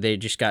 it's like they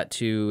just got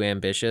too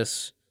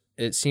ambitious.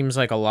 It seems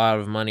like a lot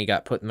of money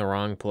got put in the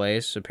wrong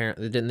place.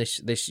 Apparently, didn't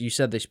they? You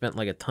said they spent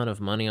like a ton of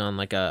money on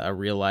like a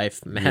real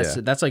life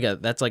massive. Yeah.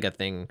 That's like a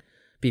thing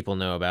people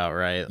know about,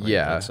 right? Like,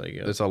 yeah,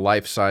 it's a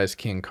life-size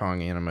King Kong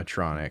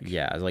animatronic.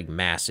 Yeah, like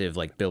massive,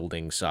 like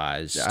building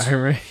size.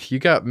 You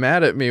got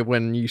mad at me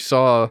when you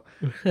saw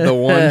the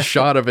one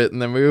shot of it in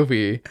the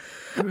movie.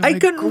 I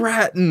couldn't.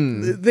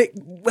 Grattan.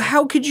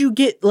 How could you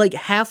get like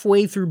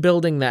halfway through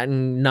building that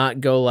and not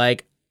go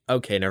like,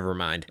 okay, never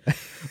mind.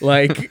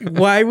 Like,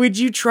 why would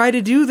you try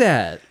to do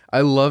that? I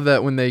love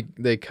that when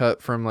they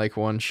cut from like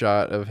one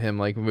shot of him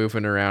like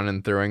moving around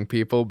and throwing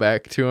people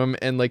back to him,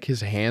 and like his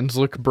hands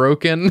look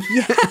broken.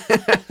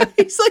 Yeah.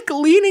 He's like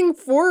leaning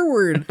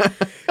forward.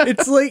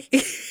 It's like,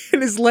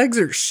 and his legs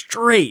are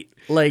straight.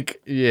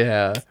 Like,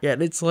 yeah.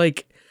 And it's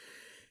like,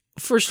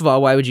 first of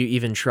all, why would you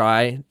even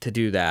try to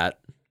do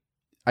that?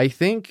 I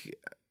think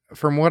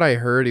from what I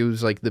heard, it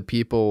was like the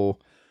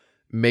people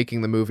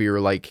making the movie were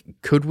like,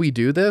 could we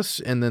do this?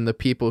 And then the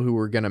people who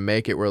were going to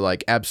make it were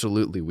like,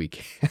 absolutely we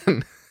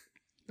can.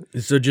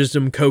 So just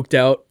some coked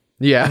out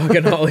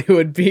fucking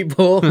Hollywood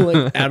people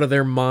like out of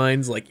their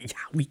minds, like, yeah,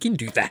 we can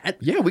do that.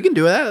 Yeah, we can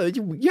do that.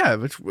 Yeah,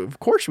 of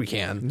course we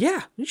can.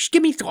 Yeah, just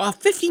give me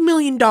 $50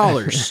 million.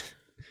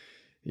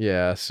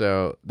 Yeah,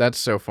 so that's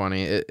so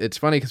funny. It's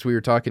funny because we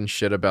were talking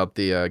shit about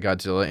the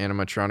Godzilla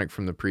animatronic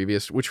from the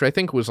previous, which I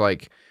think was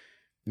like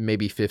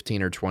maybe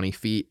 15 or 20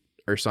 feet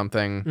or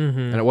something.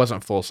 And it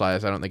wasn't full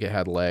size. I don't think it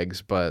had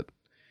legs, but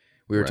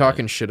we were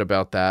talking shit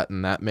about that,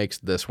 and that makes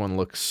this one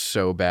look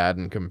so bad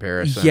in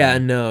comparison. Yeah,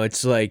 no,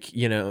 it's like,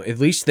 you know, at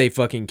least they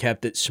fucking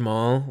kept it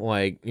small.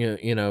 Like,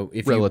 you know,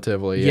 if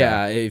relatively,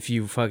 yeah, if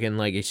you fucking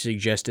like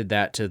suggested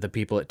that to the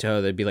people at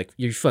Toho, they'd be like,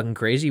 "You're fucking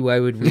crazy. Why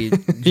would we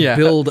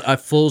build a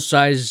full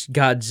size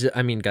Godzilla?"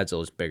 I mean,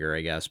 Godzilla's bigger,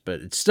 I guess, but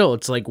it's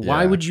like,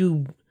 why would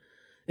you?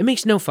 It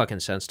makes no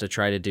fucking sense to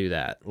try to do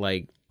that.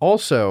 Like,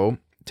 also,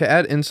 to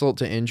add insult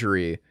to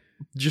injury,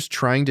 just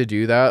trying to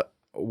do that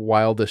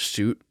while the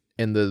suit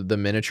and the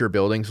miniature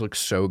buildings look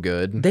so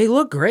good. They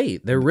look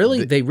great. They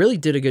really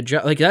did a good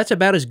job. Like, that's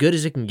about as good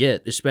as it can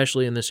get,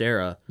 especially in this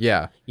era.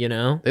 Yeah. You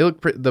know? They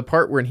look the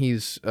part when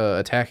he's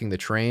attacking the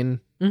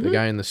train, the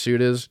guy in the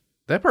suit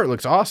that part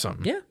looks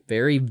awesome. Yeah.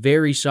 Very,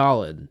 very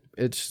solid.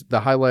 It's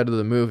the highlight of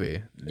the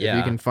movie. Yeah. If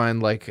you can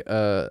find like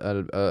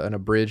an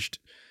abridged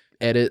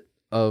edit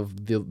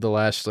of the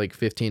last like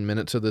 15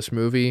 minutes of this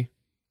movie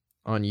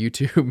on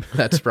YouTube,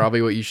 that's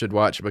probably what you should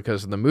watch,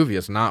 because the movie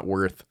is not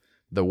worth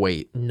the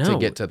wait to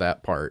get to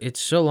that part.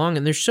 It's so long,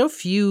 and there's so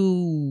few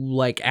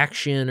like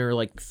action or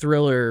like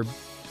thriller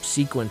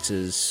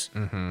sequences.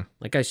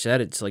 Like I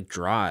said, it's like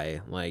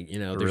dry. Like, you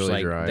know, there's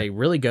really dry. They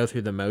really go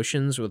through the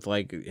motions with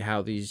like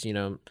how these, you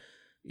know,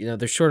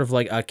 there's sort of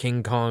like a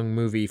King Kong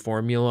movie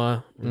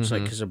formula. It's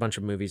like, because a bunch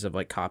of movies have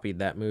like copied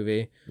that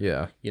movie.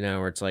 Yeah. You know,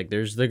 where it's like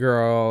there's the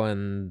girl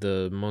and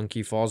the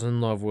monkey falls in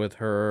love with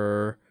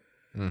her.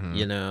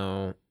 You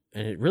know,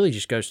 and it really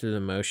just goes through the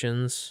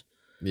motions.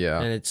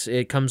 Yeah. And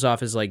it comes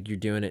off as like you're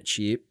doing it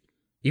cheap,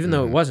 even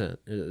though it wasn't.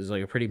 It was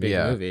like a pretty big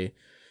movie.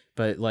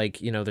 But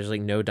like, you know, there's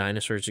like no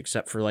dinosaurs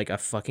except for like a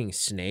fucking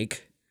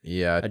snake.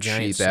 Yeah, a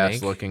giant cheap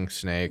ass looking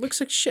snake. Looks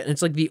like shit. And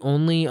it's like the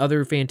only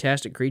other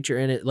fantastic creature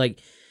in it. Like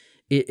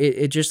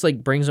it just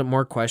like brings up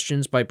more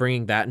questions by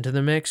bringing that into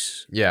the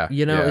mix. Yeah.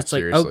 You know, it's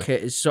like, seriously.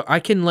 okay, so I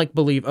can like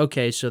believe,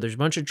 okay, so there's a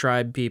bunch of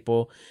tribe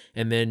people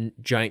and then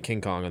giant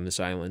King Kong on this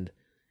island.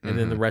 And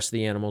then the rest of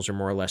the animals are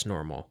more or less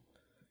normal.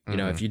 You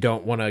know, if you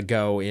don't want to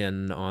go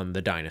in on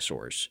the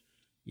dinosaurs,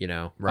 you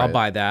know, I'll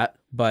buy that.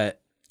 But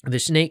the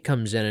snake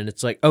comes in and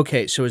it's like,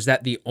 okay, so is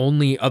that the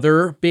only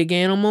other big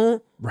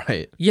animal?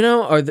 Right. You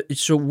know,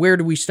 so where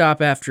do we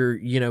stop after,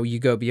 you know, you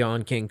go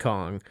beyond King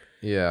Kong?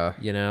 Yeah.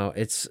 You know,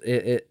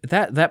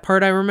 that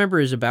part I remember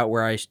is about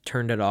where I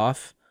turned it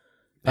off.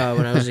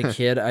 When I was a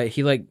kid,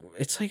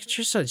 it's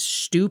just a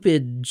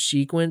stupid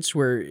sequence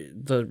where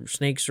the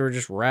snake sort of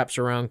just wraps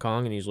around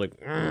Kong and he's like,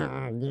 you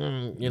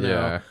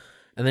know,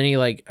 and then he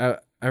like,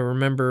 I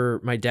remember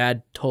my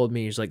dad told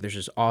me, he's like, there's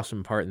this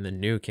awesome part in the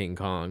new King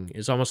Kong.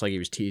 It's almost like he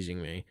was teasing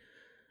me.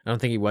 I don't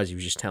think he was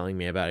just telling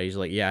me about it. He's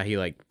like, yeah, he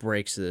like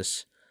breaks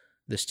this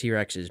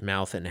T-Rex's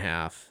mouth in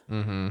half.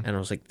 And I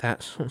was like,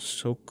 that sounds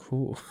so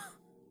cool.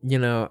 You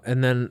know,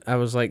 and then I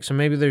was like, so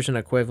maybe there's an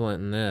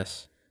equivalent in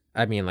this.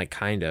 I mean, like,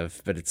 kind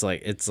of, but it's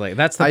like that's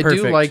the perfect. I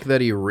do like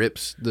that he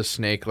rips the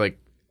snake like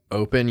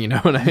open. You know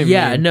what I mean?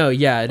 Yeah, no,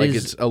 yeah, it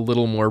is. It's a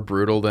little more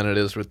brutal than it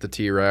is with the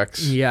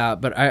T-Rex. Yeah,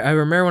 but I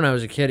remember when I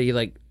was a kid, he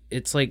like,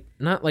 it's like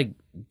not like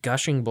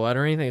gushing blood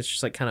or anything. It's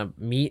just like kind of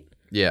meat.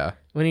 Yeah.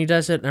 When he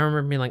does it, and I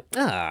remember being like,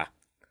 ah.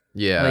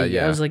 Yeah, like,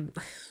 yeah. I was like,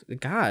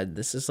 God,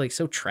 this is like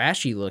so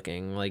trashy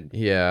looking. Like,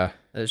 yeah.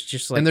 It's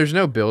just like, and there's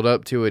no build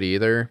up to it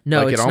either.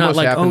 No, like, it's it almost not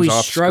like, happens oh, he's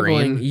off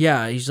struggling. screen.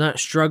 Yeah, he's not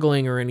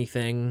struggling or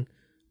anything.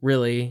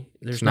 Really,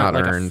 there's It's not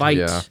not like earned, a fight.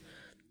 yeah.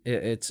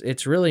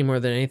 It's really more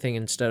than anything.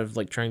 Instead of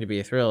like trying to be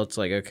a thrill, it's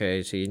like,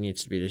 okay, so he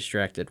needs to be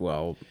distracted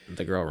while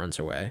the girl runs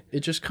away. It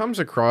just comes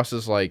across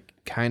as like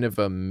kind of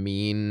a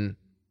mean,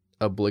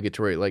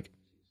 obligatory.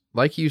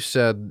 Like you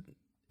said,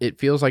 it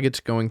feels like it's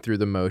going through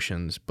the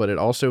motions, but it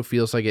also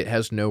feels like it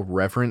has no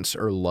reverence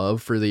or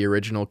love for the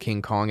original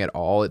King Kong at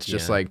all. It's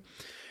just like,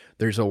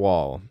 there's a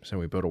wall, so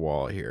we put a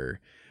wall here.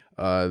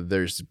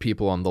 There's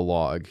people on the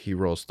log. He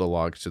rolls the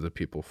log so the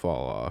people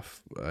fall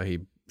off. He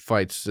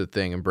fights the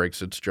thing and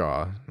breaks its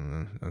jaw.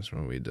 That's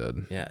what we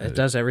did. Yeah, it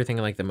does everything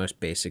in like the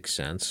most basic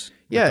sense.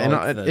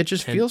 Yeah, and it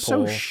just feels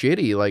so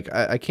shitty. Like,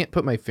 I can't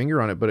put my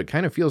finger on it, but it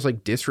kind of feels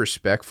like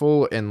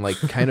disrespectful and like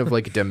kind of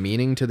like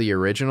demeaning to the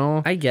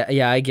original. I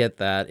get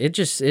that. It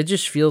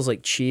just feels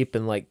like cheap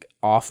and like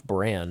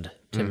off-brand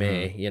to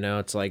me. You know,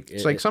 it's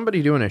like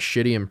somebody doing a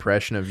shitty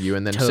impression of you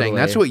and then saying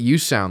that's what you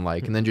sound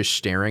like, and then just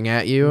staring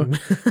at you.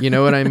 You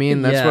know what I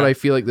mean? That's what I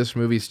feel like this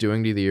movie's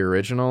doing to the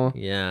original.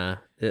 Yeah.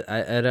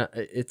 I don't.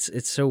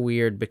 It's so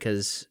weird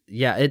because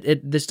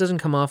this doesn't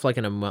come off like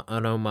an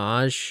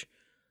homage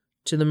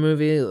to the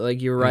movie.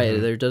 Like, you're right.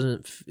 It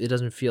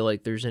doesn't feel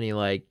like there's any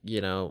like,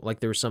 you know, like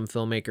there was some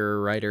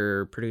filmmaker,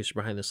 writer, producer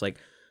behind this. Like,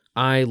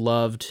 I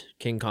loved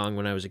King Kong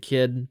when I was a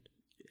kid.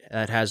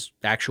 That has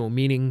actual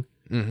meaning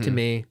to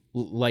me.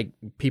 Like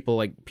people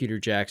like Peter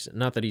Jackson.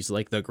 Not that he's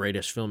like the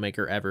greatest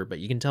filmmaker ever, but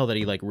you can tell that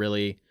he like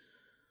really.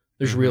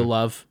 There's real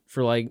love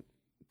for like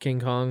King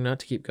Kong. Not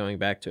to keep going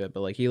back to it, but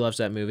like he loves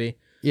that movie.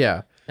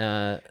 Yeah.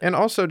 And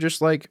also just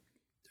like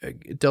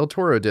Del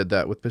Toro did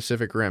that with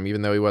Pacific Rim,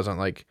 even though he wasn't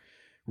like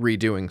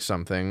redoing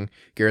something.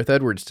 Gareth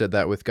Edwards did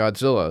that with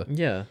Godzilla.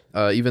 Yeah.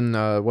 Even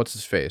what's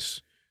his face?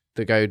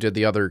 The guy who did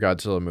the other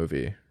Godzilla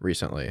movie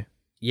recently.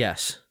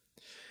 Yes.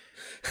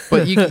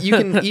 But you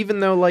can, even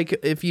though like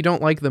if you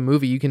don't like the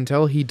movie, you can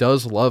tell he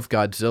does love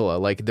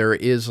Godzilla. Like, there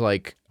is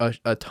like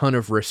a ton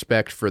of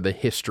respect for the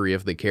history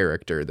of the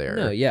character there.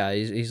 No, yeah,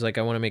 he's like,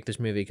 I want to make this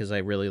movie because I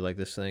really like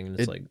this thing. And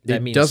it's like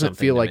that means doesn't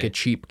feel like me. a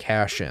cheap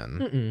cash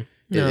in.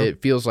 No.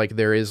 It feels like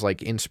there is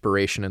like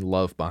inspiration and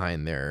love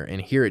behind there,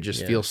 and here it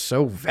just feels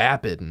so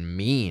vapid and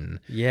mean.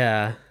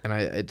 Yeah, and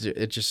I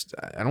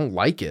don't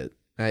like it.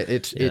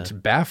 It's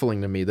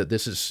baffling to me that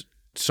this is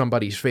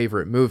somebody's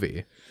favorite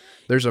movie.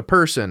 There's a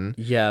person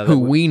Yeah, who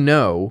we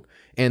know,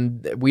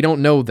 and we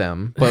don't know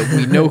them, but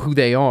we know who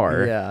they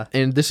are. Yeah.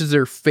 And this is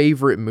their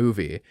favorite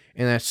movie,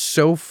 and that's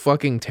so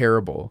fucking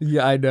terrible.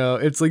 Yeah, I know.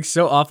 It's like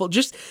so awful.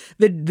 Just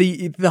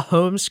the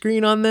home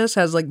screen on this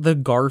has like the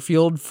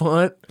Garfield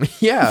font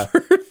Yeah.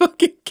 for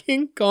fucking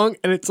King Kong,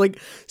 and it's like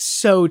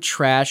so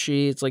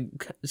trashy. It's like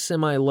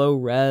semi low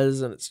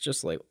res, and it's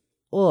just like,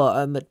 oh,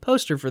 and the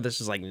poster for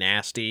this is like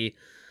nasty.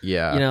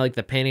 Yeah. You know, like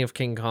the painting of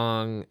King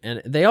Kong,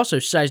 and they also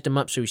sized him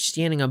up so he's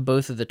standing on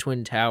both of the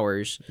twin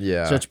towers.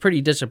 Yeah. So it's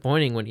pretty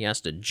disappointing when he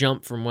has to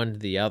jump from one to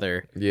the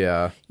other.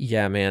 Yeah.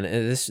 Yeah, man.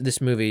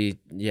 This movie,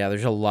 yeah,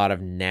 there's a lot of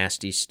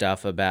nasty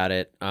stuff about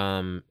it.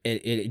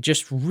 It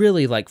just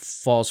really like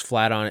falls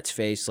flat on its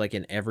face, like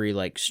in every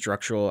like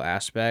structural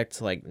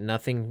aspect. Like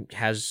nothing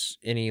has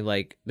any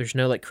like, there's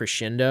no like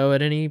crescendo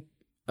at any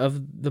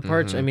of the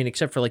parts. I mean,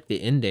 except for like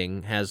the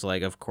ending has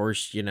like, of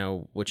course, you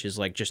know, which is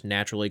like just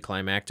naturally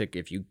climactic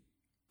if you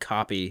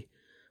copy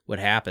what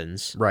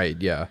happens. Right.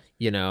 Yeah.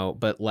 You know,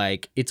 but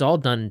like it's all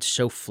done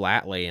so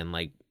flatly and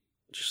like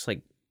just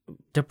like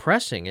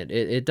depressing.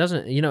 It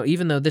doesn't, you know,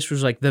 even though this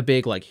was like the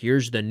big like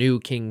here's the new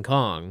King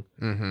Kong,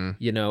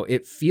 you know,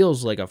 it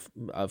feels like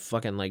a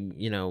fucking like,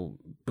 you know,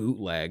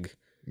 bootleg.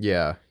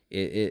 Yeah.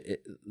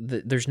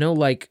 There's no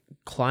like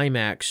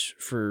climax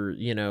for,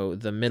 you know,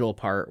 the middle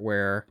part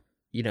where,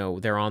 you know,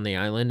 they're on the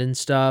island and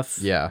stuff.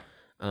 Yeah.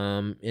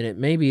 And it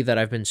may be that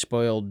I've been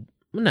spoiled.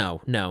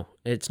 No,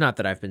 it's not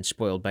that I've been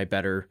spoiled by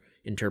better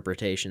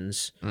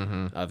interpretations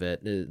of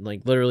it.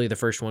 Like literally the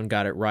first one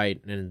got it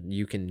right, and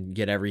you can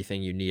get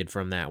everything you need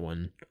from that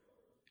one,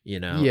 you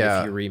know, if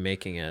you're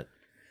remaking it.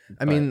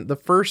 I mean, the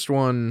first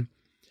one,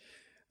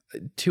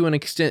 to an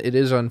extent, it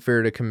is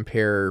unfair to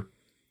compare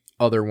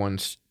other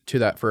ones to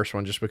that first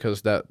one just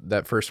because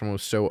that first one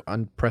was so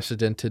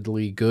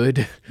unprecedentedly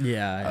good.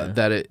 Yeah.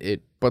 That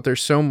but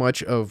there's so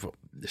much of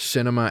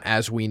cinema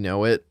as we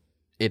know it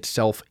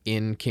itself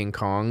in King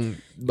Kong,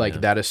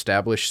 like that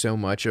established so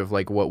much of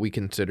like what we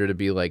consider to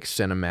be like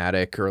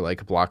cinematic or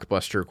like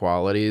blockbuster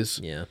qualities.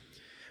 Yeah.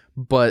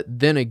 But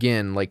then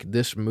again, like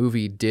this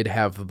movie did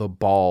have the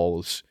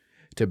balls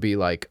to be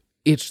like,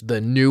 it's the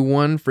new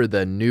one for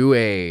the new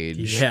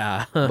age.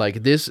 Yeah.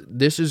 Like this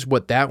is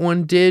what that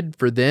one did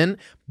for then,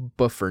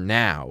 but for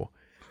now.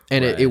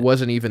 And Right. it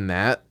wasn't even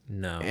that.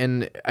 No.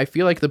 And I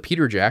feel like the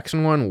Peter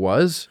Jackson one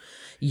was.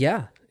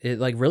 Yeah. It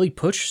like really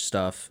pushed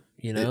stuff,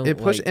 you know? It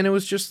pushed, like, and it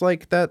was just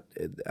like that,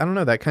 I don't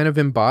know, that kind of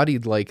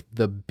embodied like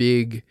the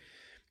big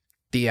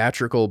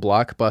theatrical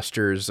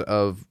blockbusters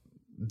of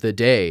the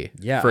day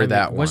for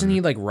that one. Wasn't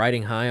he like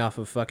riding high off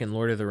of fucking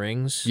Lord of the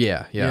Rings?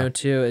 Yeah, yeah. You know,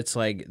 too. It's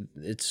like,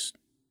 it's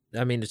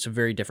a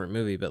very different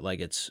movie, but like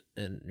it's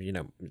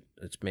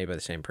made by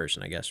the same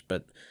person, I guess.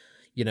 But,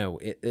 you know,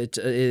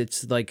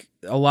 it's like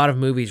a lot of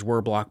movies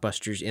were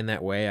blockbusters in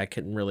that way. I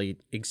couldn't really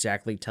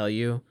exactly tell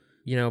you,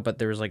 you know, but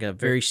there was like a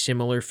very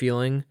similar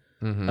feeling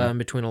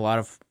between a lot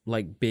of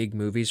like big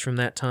movies from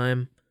that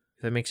time,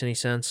 if that makes any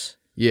sense.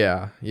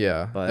 Yeah,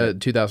 yeah. But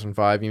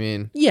 2005, you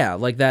mean? Yeah,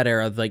 like that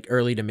era, like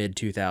early to mid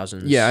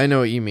 2000s. Yeah, I know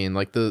what you mean.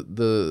 Like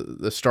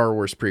the Star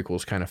Wars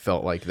prequels kind of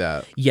felt like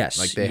that. Yes.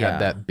 Like they had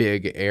that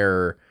big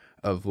air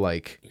of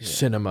like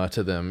cinema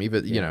to them,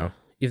 even you know.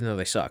 Even though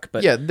they suck,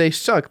 but yeah, they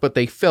suck, but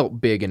they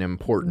felt big and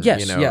important. Yes,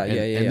 you know?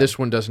 yeah. And this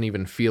one doesn't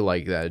even feel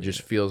like that. It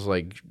just feels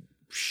like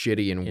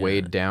shitty and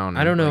weighed down.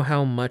 I don't know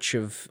how much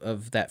of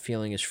that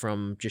feeling is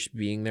from just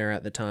being there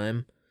at the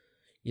time,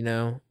 you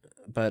know.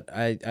 But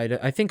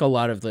I think a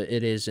lot of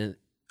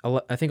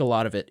I think a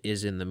lot of it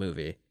is in the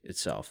movie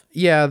itself.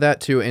 Yeah,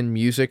 that too. And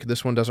music.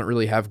 This one doesn't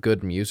really have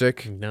good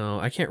music. No,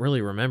 I can't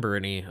really remember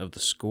any of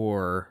the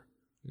score.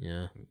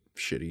 Yeah.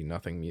 Shitty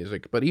nothing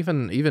music. But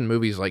even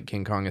movies like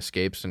King Kong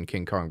Escapes and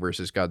King Kong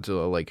versus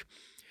Godzilla, like,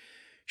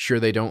 sure,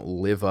 they don't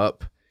live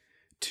up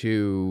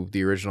to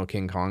the original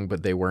King Kong,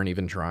 but they weren't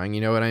even trying,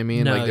 you know what I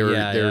mean? No, like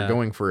they were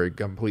going for a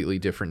completely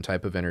different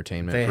type of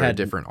entertainment a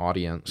different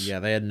audience. Yeah,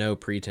 they had no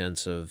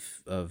pretense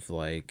of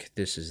like,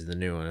 this is the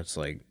new one. It's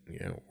like, you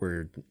know,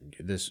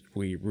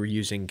 we're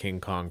using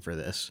King Kong for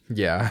this.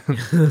 Yeah.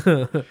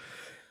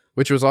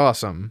 Which was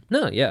awesome.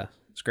 No, yeah,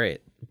 it's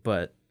great.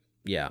 But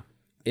yeah,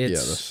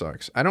 this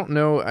sucks. I don't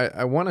know.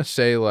 I want to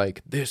say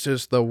like this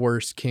is the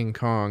worst King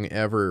Kong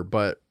ever,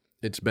 but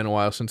it's been a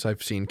while since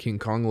I've seen King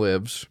Kong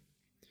Lives.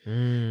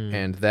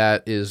 And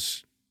that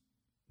is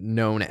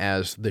known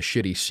as the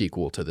shitty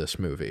sequel to this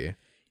movie.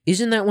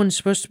 Isn't that one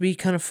supposed to be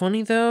kind of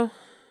funny though?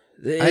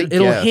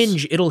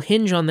 It'll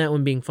hinge on that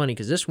one being funny,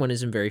 because this one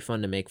isn't very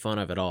fun to make fun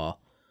of at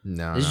all.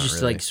 No, this is just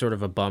really. like sort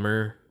of a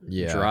bummer,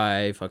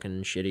 dry,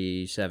 fucking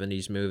shitty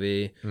 70s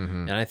movie.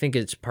 And I think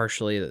it's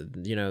partially,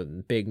 you know,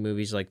 big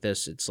movies like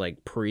this, it's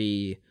like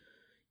pre,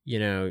 you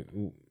know,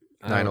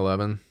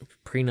 9/11.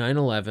 Pre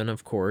 9/11,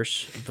 of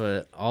course,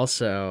 but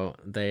also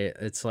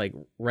it's like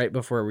right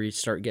before we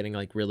start getting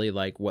like really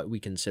like what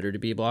we consider to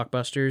be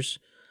blockbusters.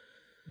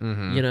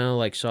 You know,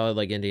 like solid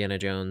like Indiana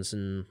Jones,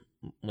 and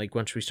like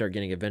once we start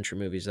getting adventure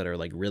movies that are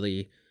like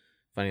really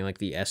finding like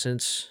the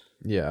essence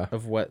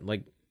of what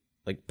like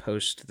like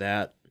post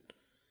that,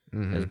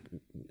 as,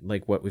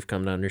 like what we've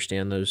come to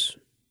understand those,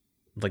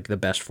 like the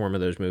best form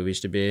of those movies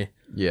to be.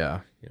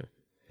 Yeah.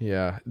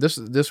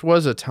 This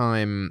was a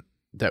time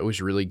that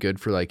was really good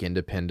for like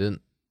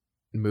independent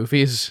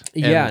movies.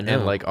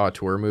 And like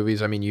auteur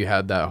movies. I mean, you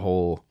had that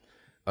whole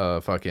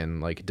fucking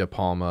like De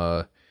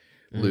Palma,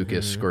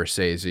 Lucas,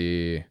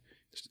 Scorsese,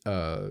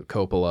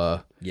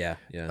 Coppola,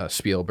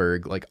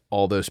 Spielberg, like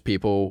all those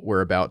people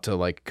were about to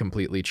like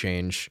completely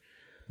change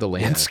the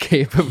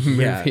landscape of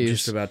movies.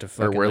 Just about to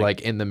fucking, or we're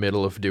like in the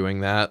middle of doing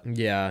that.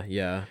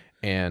 Yeah.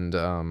 And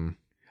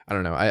I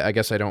don't know. I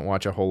guess I don't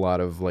watch a whole lot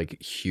of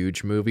like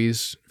huge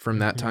movies from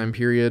that time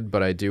period,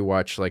 but I do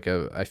watch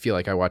I feel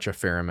like I watch a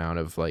fair amount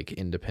of like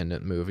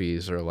independent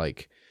movies or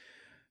like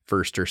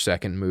first or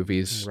second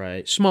movies.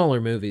 Right. Smaller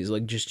movies,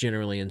 like just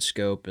generally in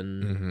scope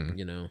and,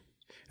 you know.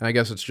 And I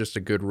guess it's just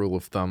a good rule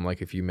of thumb.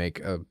 Like if you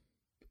make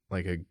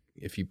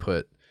if you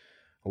put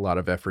a lot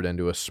of effort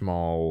into a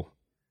small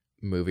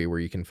movie where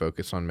you can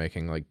focus on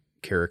making like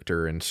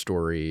character and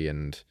story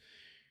and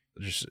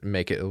just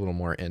make it a little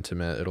more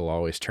intimate, it'll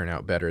always turn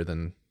out better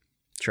than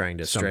trying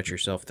to stretch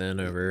yourself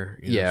thin over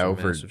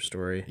over massive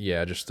story.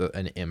 Yeah, just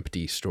an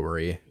empty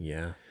story.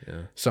 Yeah.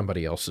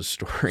 Somebody else's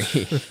story.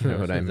 You know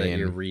what I mean? That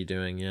you're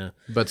redoing, yeah.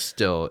 But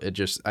still, it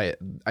just I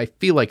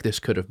feel like this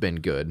could have been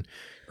good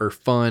or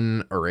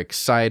fun or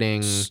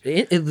exciting.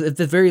 At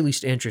the very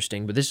least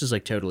interesting, but this is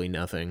like totally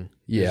nothing.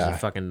 Yeah. This is a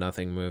fucking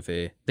nothing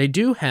movie. They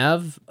do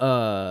love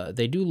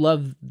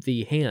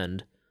the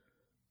hand.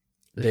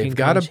 They've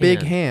got a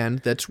big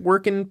hand that's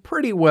working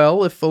pretty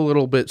well, if a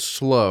little bit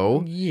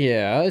slow.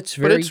 Yeah, it's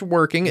but it's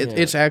working. Yeah.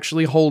 It's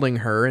actually holding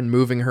her and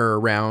moving her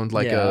around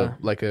like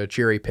a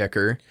cherry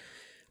picker,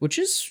 which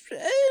is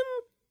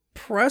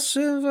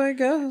impressive, I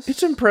guess.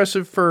 It's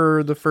impressive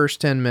for the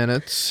first 10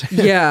 minutes.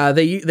 Yeah,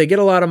 they get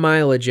a lot of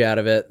mileage out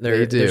of it.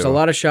 They do. There's a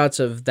lot of shots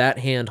of that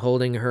hand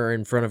holding her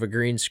in front of a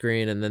green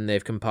screen, and then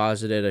they've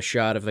composited a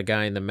shot of the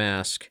guy in the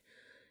mask.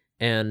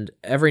 And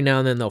every now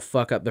and then they'll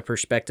fuck up the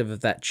perspective of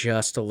that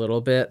just a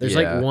little bit. There's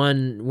like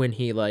one when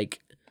he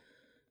like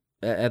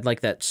at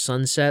like that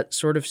sunset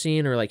sort of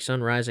scene or like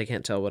sunrise. I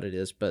can't tell what it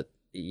is, but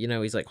you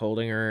know, he's like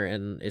holding her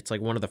and it's like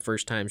one of the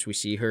first times we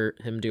see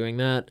him doing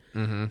that.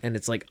 And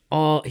it's like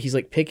he's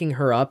like picking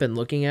her up and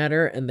looking at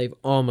her and they've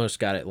almost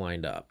got it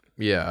lined up.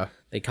 Yeah.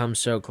 They come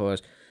so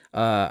close.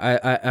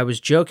 I was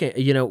joking,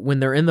 you know, when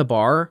they're in the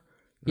bar,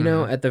 you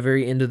know, at the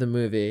very end of the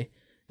movie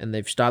and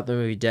they've stopped the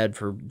movie dead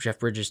for Jeff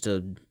Bridges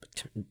to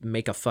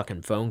make a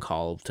fucking phone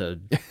call to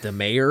the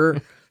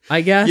mayor,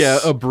 I guess. Yeah,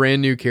 a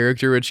brand new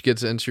character which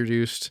gets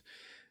introduced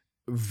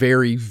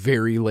very,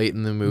 very late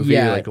in the movie,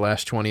 like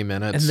last 20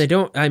 minutes.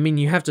 And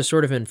you have to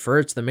sort of infer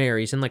it's the mayor.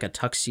 He's in like a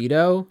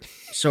tuxedo,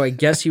 so I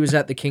guess he was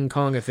at the King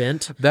Kong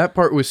event. That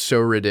part was so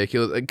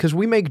ridiculous, because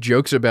we make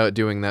jokes about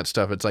doing that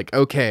stuff. It's like,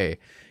 okay,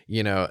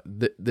 you know,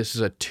 this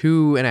is a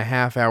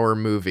 2.5 hour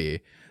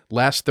movie.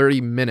 Last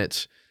 30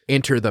 minutes,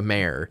 enter the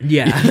mayor.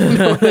 Yeah. You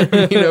know what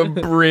I mean?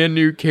 A brand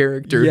new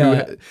character.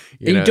 Yeah.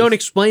 You don't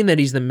explain that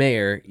he's the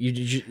mayor. You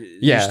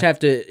just have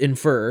to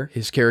infer.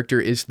 His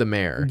character is the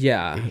mayor.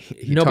 Yeah.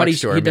 He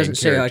doesn't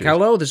say like,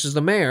 hello, this is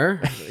the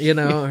mayor, you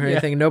know, or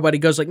anything. Nobody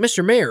goes like,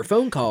 Mr. Mayor,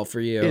 phone call for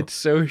you. It's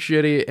so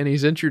shitty. And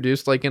he's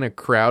introduced like in a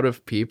crowd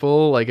of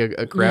people, like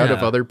a crowd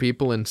of other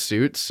people in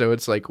suits. So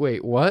it's like,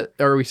 wait, what?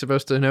 Are we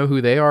supposed to know who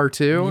they are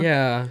too?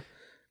 Yeah.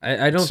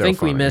 I don't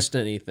think we missed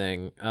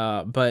anything.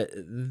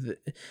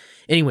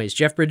 Anyways,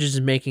 Jeff Bridges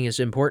is making his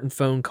important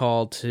phone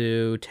call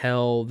to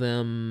tell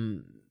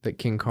them that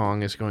King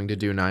Kong is going to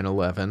do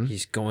 9/11.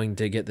 He's going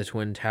to get the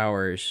Twin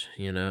Towers,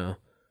 you know.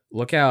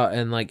 Look out.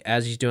 And like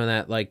as he's doing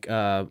that, like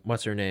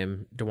what's her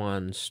name?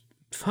 Dwan's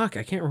I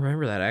can't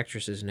remember that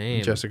actress's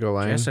name. Jessica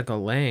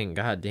Lange.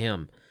 God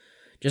damn.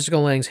 Jessica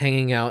Lange's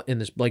hanging out in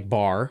this like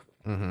bar.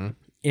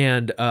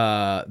 And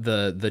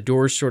the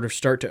doors sort of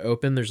start to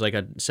open. There's like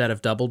a set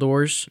of double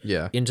doors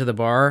into the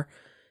bar.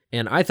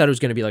 And I thought it was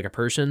going to be like a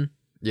person.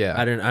 Yeah.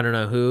 I don't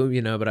know who,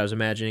 you know, but I was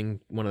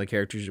imagining one of the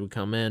characters would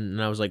come in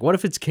and I was like, what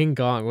if it's King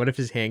Kong? What if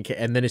his hand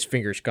and then his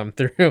fingers come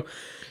through?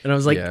 And I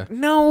was like,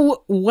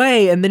 no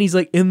way. And then he's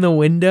like in the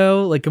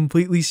window, like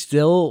completely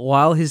still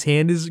while his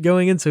hand is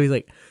going in. So he's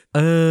like,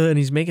 and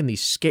he's making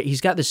these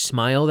he's got this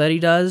smile that he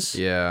does.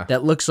 Yeah.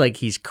 That looks like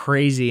he's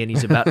crazy and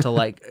he's about to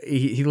like,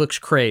 he looks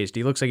crazed.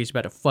 He looks like he's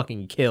about to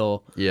fucking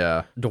kill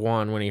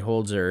Dwan when he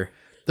holds her.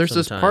 There's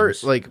this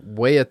part like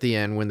way at the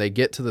end when they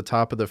get to the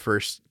top of the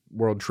First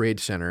World Trade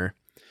Center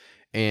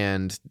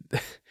and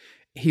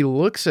he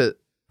looks at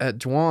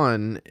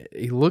Dwan,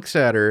 he looks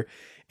at her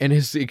and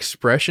his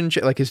expression,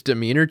 like his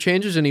demeanor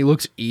changes and he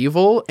looks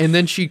evil and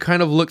then she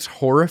kind of looks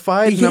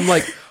horrified and I'm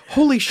like,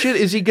 holy shit,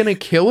 is he gonna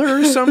kill her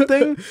or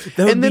something?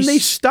 And then they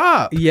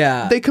stop.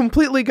 Yeah. They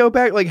completely go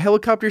back, like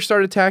helicopters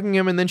start attacking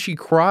him and then she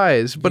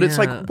cries. But it's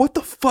like, what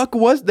the fuck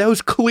was that?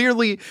 Was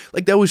clearly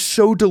like that was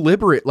so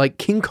deliberate. Like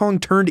King Kong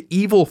turned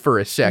evil for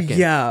a second.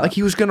 Yeah. Like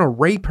he was gonna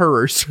rape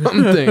her or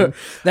something.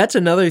 That's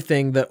another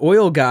thing. The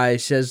oil guy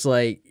says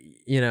like,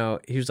 you know,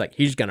 he was like,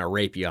 he's gonna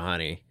rape you,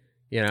 honey.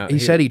 You know, he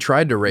said he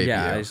tried to rape you.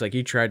 Yeah, he's like,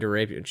 he tried to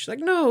rape you. And she's like,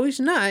 no, he's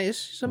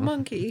nice. He's a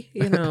monkey,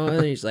 you know.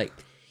 And he's like,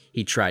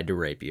 he tried to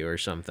rape you or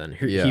something.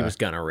 He was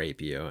gonna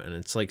rape you. And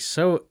it's like,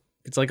 so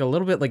it's like a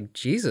little bit like,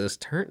 Jesus,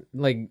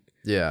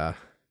 yeah.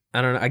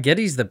 I don't know. I get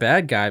he's the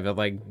bad guy, but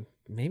like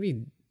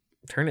maybe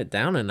turn it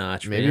down a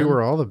notch. Maybe man.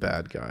 we're all the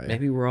bad guy.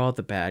 Maybe we're all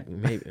the bad.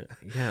 Maybe,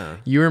 yeah.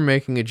 You were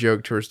making a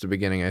joke towards the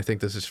beginning. I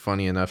think this is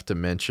funny enough to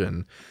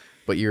mention,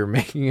 but you were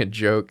making a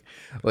joke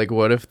like,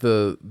 what if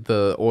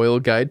the oil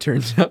guy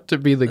turns out to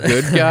be the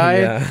good guy,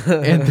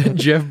 and then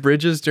Jeff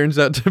Bridges turns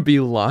out to be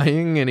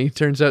lying, and he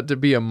turns out to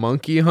be a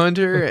monkey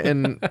hunter,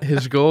 and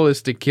his goal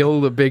is to kill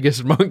the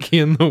biggest monkey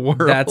in the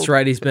world. That's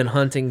right. He's been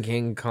hunting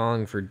King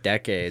Kong for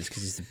decades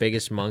because he's the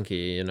biggest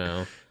monkey, you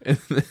know.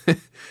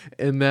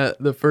 And that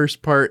the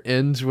first part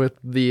ends with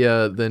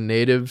the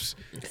natives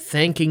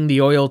thanking the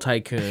oil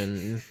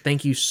tycoon.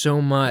 Thank you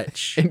so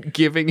much. And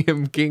giving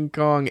him King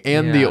Kong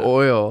and the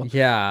oil.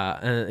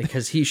 Yeah,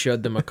 because he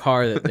showed them a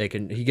car that they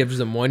can. He gives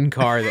them one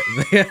car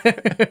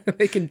that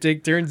they can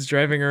take turns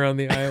driving around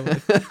the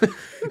island.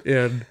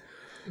 And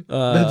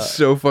that's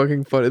so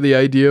fucking funny. The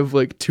idea of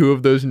like two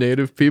of those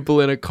native people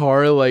in a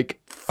car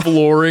like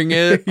flooring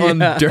it on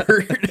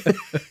dirt.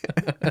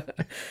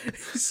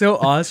 So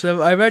awesome.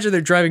 I imagine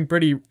they're driving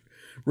pretty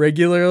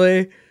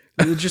regularly.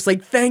 They're just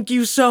like, thank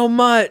you so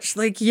much.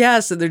 Like,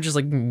 yes. And they're just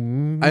like,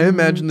 I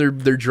imagine they're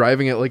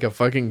driving it like a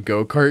fucking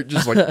go-kart,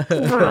 just like,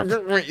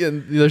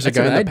 and there's a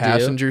guy in the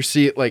passenger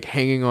seat like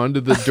hanging onto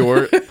the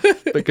door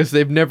because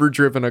they've never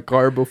driven a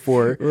car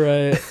before.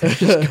 Right.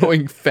 Just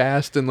going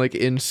fast and like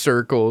in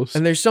circles.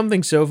 And there's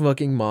something so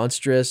fucking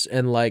monstrous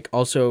and like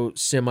also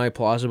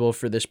semi-plausible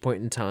for this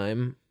point in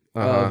time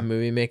of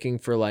movie making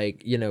for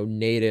like, you know,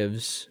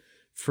 natives,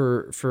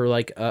 for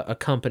like a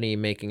company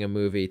making a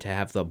movie to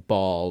have the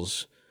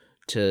balls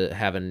to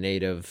have a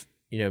native,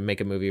 you know,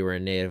 make a movie where a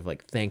native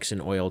like thanks an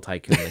oil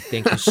tycoon. Like,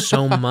 thank you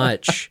so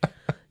much.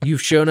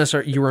 You've shown us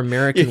your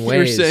American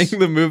ways. You're saying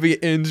the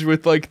movie ends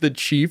with like the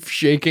chief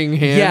shaking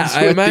hands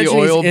I with imagine the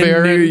oil he's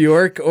baron. in New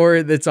York, or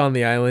it's on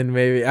the island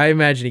maybe. I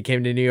imagine he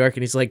came to New York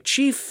and he's like,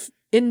 Chief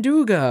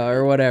Induga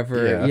or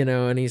whatever, you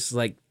know, and he's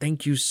like,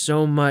 thank you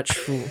so much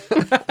for...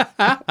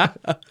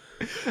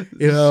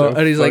 You know, So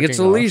and he's like, it's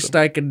the fucking least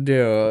I can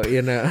do,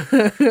 you know.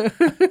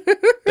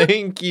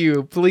 Thank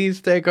you.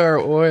 Please take our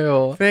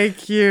oil.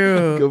 Thank you.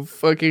 Like a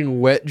fucking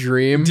wet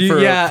dream. For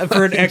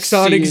an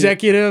Exxon scene.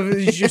 executive,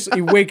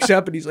 he wakes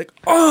up and he's like,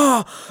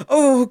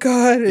 oh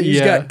God, and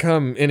he's got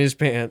cum in his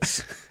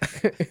pants.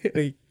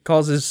 He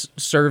calls his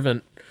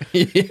servant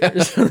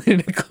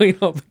to clean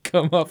all the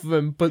cum off of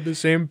him, put the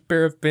same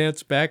pair of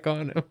pants back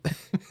on him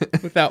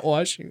without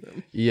washing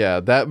them. Yeah,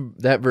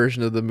 that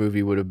version of the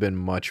movie would have been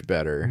much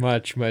better.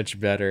 Much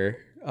better.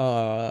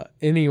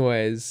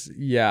 Anyways,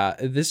 yeah,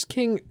 this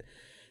King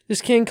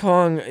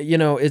Kong, you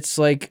know, it's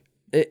like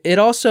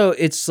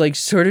it's like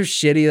sort of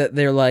shitty that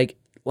they're like,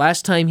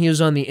 last time he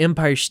was on the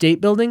Empire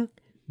State Building,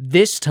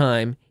 this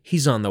time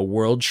he's on the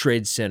World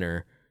Trade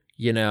Center,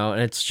 you know,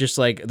 and it's just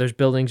like those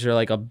buildings are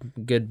like a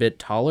good bit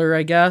taller,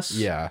 I guess.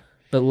 Yeah.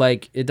 But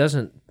like it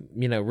doesn't,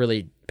 you know,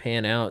 really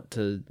pan out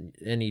to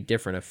any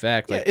different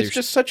effect. Like, it's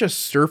just such a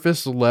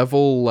surface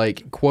level,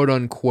 like quote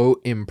unquote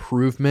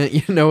improvement.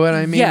 You know what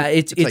I mean? Yeah,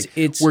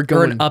 it's we're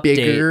going an update.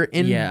 bigger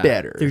and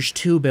better. There's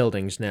 2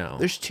 buildings now.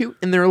 There's 2,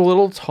 and they're a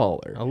little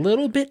taller. A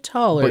little bit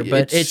taller,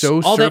 but it's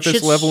so all that surface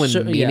shit's level and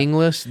so,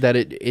 meaningless that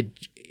it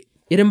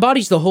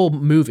embodies the whole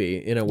movie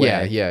in a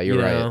way. Yeah,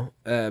 you're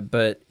right.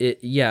 But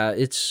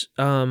it's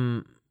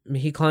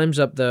he climbs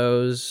up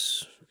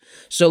those.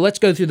 So let's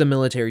go through the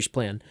military's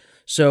plan.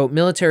 So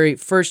military,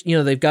 first, you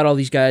know, they've got all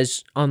these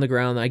guys on the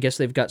ground. I guess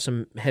they've got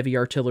some heavy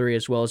artillery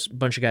as well as a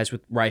bunch of guys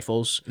with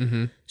rifles.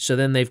 Mm-hmm. So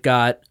then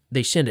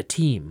they send a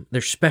team,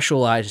 their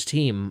specialized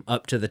team,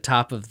 up to the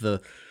top of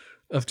the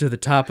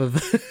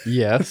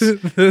yes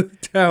the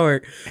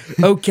tower.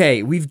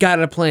 Okay, we've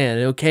got a plan.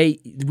 Okay,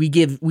 we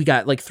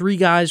got like 3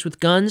 guys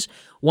with guns,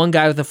 1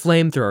 guy with a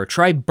flamethrower.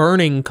 Try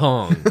burning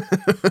Kong.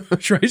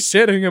 Try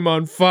setting him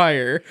on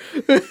fire.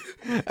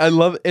 I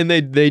love it. And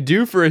they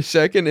do for a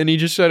second, and he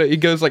just he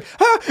goes like,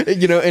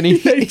 you know, and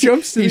he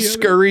jumps he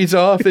scurries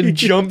off and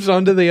jumps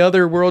onto the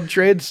other World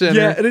Trade Center.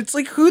 Yeah, and it's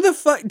like, who the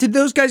fuck did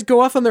those guys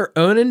go off on their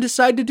own and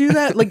decide to do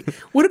that? Like,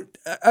 what?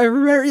 I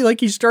remember, like,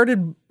 he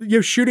started, you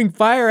know, shooting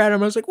fire at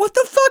him. I was like, what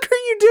the fuck are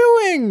you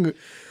doing?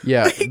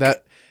 Yeah,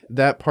 like,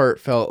 that part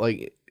felt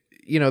like,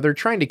 you know, they're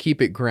trying to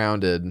keep it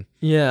grounded.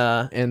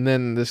 Yeah, and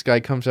then this guy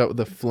comes out with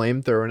a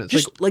flamethrower, and it's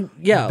just like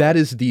yeah, that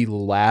is the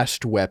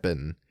last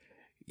weapon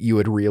you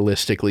would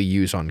realistically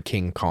use on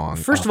King Kong.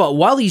 First of all,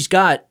 while he's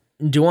got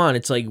Duan,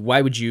 it's like,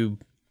 why would you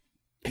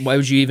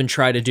even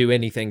try to do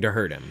anything to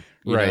hurt him?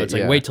 You know, it's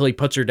like, wait till he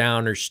puts her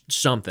down or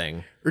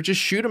something. Or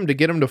just shoot him to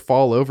get him to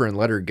fall over and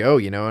let her go,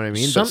 you know what I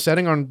mean? But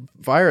setting on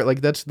fire,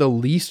 like, that's the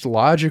least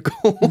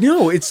logical.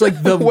 No, it's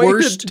like the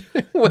worst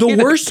the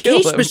worst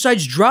case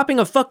besides dropping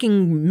a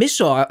fucking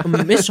missile.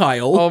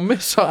 Oh,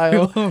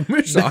 missile.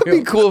 That'd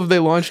be cool if they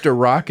launched a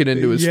rocket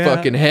into his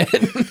fucking head.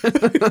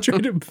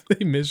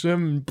 They miss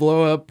him and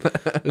blow up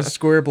a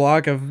square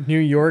block of New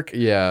York.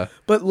 Yeah.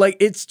 But, like,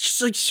 it's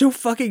just, like, so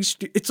fucking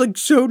it's, like,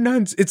 so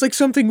nuts. It's, like,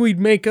 something we'd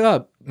make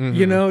up,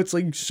 you know? It's,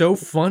 like, so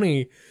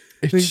funny.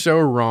 It's so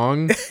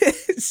wrong.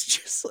 It's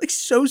just, like,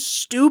 so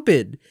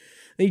stupid.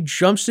 He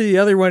jumps to the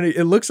other one.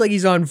 It looks like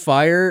he's on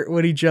fire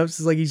when he jumps.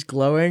 It's like he's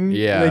glowing.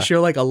 Yeah. They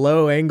show, like, a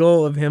low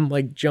angle of him,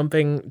 like,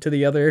 jumping to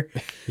the other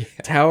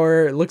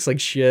tower. It looks like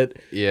shit.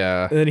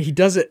 Yeah. And then he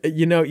does it.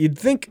 You know, you'd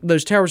think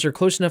those towers are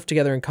close enough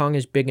together and Kong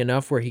is big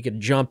enough where he could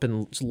jump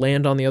and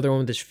land on the other one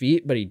with his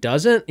feet, but he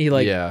doesn't. He,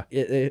 like,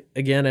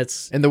 again,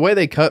 it's... And the way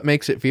they cut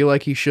makes it feel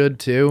like he should,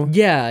 too.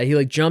 Yeah, he,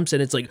 like, jumps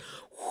and it's like...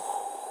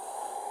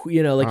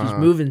 You know, like he's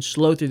moving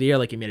slow through the air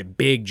like he made a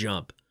big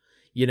jump.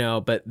 You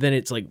know, but then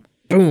it's like...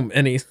 Boom,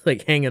 and he's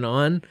like hanging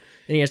on and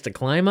he has to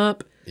climb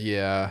up.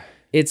 Yeah.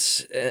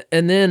 It's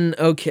and then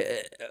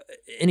okay,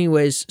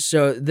 anyways,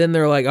 so then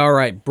they're like, all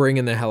right, bring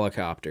in the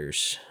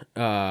helicopters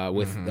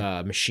with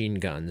machine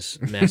guns,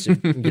 massive,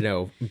 you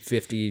know,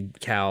 50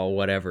 cal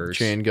whatever,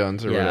 chain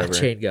guns or whatever.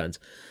 Chain guns.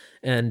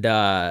 And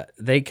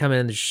they come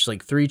in, there's just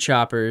like 3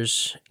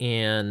 choppers,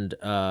 and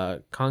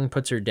Kong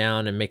puts her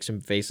down and makes some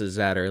faces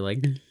at her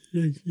like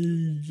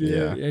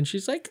yeah. And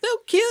she's like, they'll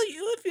kill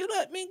you if you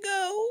let me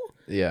go.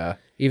 Yeah.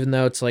 Even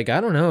though it's like,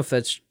 I don't know if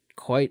that's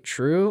quite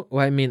true.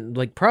 Well, I mean,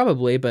 like,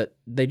 probably, but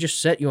they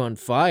just set you on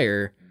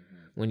fire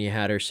when you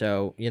had her.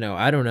 So, you know,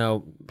 I don't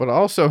know. But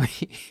also,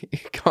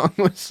 Kong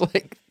was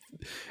like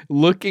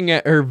looking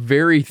at her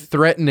very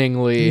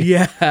threateningly.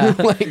 Yeah.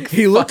 Like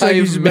he looked like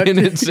he's 5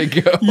 minutes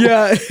ago.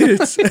 Yeah.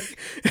 It's,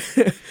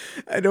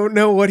 I don't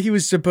know what he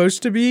was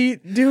supposed to be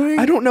doing.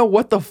 I don't know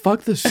what the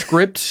fuck the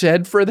script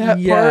said for that part.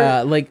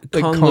 Yeah, like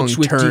Kong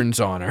turns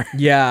on her.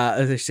 Yeah,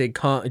 as they say,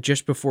 Kong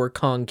just before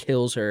Kong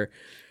kills her.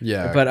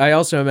 Yeah. But I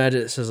also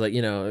imagine it says, like,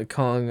 you know,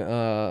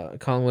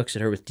 Kong looks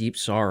at her with deep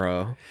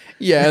sorrow.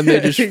 Yeah, and they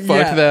just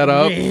fuck that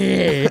up.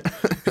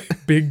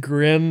 Big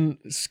grin,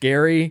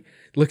 scary,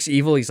 looks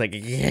evil. He's like,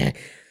 yeah.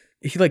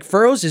 He like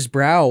furrows his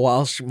brow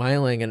while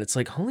smiling, and it's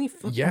like, holy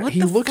fuck! Yeah, what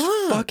he the looks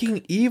fuck?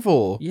 fucking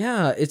evil.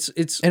 Yeah, it's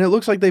and it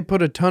looks like they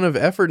put a ton of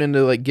effort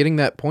into like getting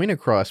that point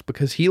across,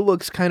 because he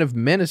looks kind of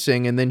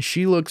menacing, and then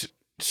she looks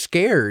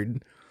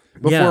scared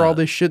before all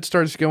this shit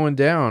starts going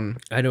down.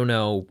 I don't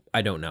know.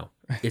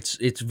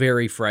 It's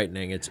very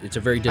frightening. It's a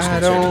very I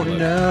disconcerting don't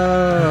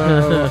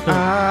know.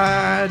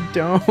 I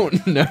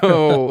don't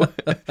know.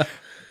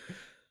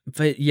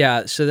 But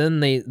yeah, so then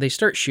they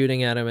start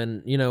shooting at him,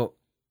 and you know,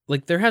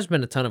 like, there has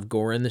been a ton of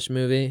gore in this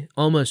movie,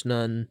 almost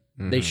none.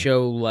 They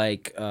show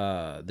like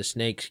the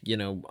snake, you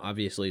know,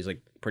 obviously is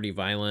like pretty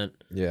violent.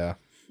 Yeah.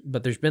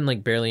 But there's been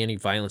like barely any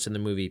violence in the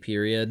movie,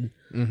 period.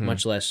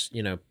 Much less,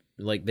 you know,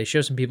 like they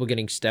show some people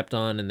getting stepped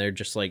on, and they're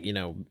just like, you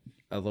know,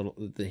 a little.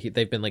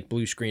 They've been like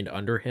blue screened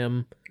under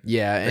him.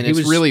 Yeah, and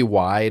it's really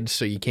wide,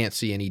 so you can't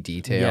see any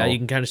detail. Yeah, you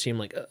can kind of see him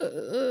like,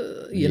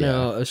 you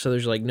know. So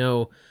there's like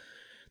no.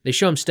 They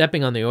show him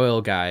stepping on the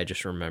oil guy. I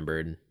just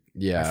remembered.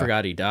 Yeah, I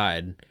forgot he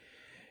died.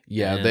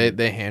 Yeah, and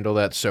they handle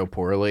that so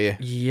poorly.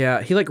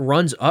 Yeah, he like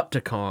runs up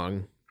to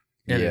Kong,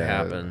 and it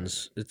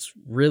happens. It's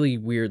really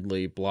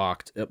weirdly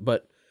blocked.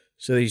 But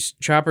so these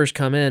choppers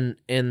come in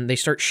and they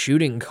start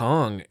shooting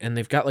Kong, and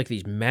they've got like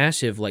these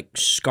massive like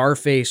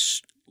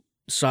Scarface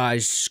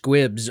sized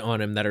squibs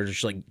on him that are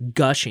just like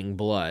gushing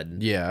blood.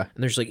 Yeah,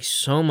 and there's like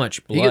so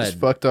much blood. He gets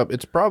fucked up.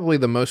 It's probably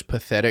the most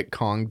pathetic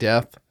Kong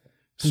death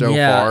so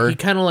far. He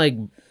kind of like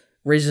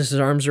raises his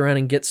arms around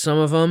and gets some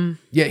of them.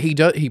 Yeah, he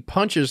does. He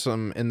punches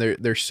them, and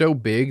they're so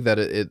big that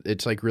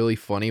it's like really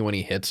funny when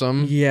he hits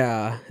them.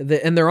 Yeah,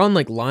 and they're on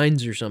like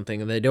lines or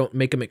something, and they don't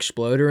make them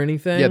explode or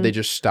anything. Yeah, they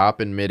just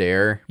stop in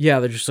midair. Yeah,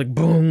 they're just like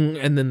boom,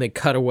 and then they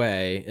cut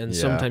away. And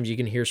sometimes you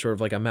can hear sort of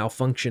like a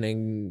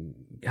malfunctioning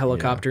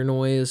helicopter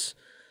noise.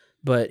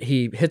 But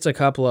he hits a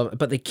couple of,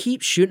 but they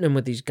keep shooting him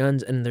with these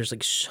guns, and there's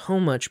like so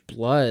much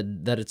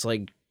blood that it's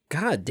like,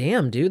 God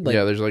damn, dude. Like,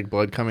 yeah, there's like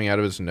blood coming out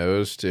of his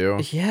nose too.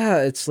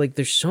 Yeah, it's like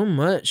there's so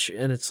much,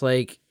 and it's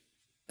like,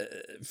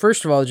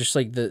 first of all, just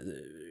like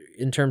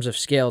in terms of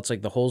scale, it's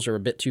like the holes are a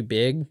bit too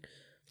big.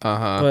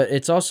 But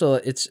it's also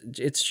it's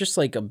just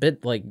like a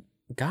bit like,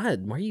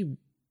 God,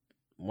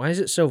 why is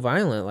it so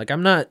violent? Like,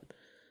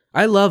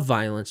 I love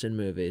violence in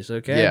movies,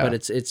 okay? Yeah. But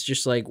it's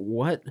just like,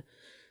 what?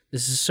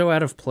 This is so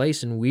out of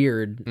place and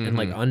weird and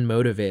like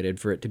unmotivated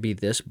for it to be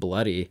this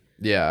bloody.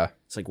 Yeah.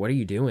 It's like, what are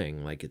you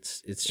doing? Like,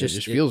 it's just... It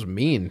just feels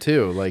mean,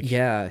 too. Like,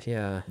 yeah.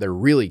 They're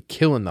really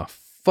killing the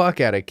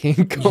fuck out of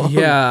King Kong.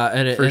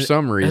 Yeah. For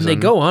some reason. And they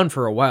go on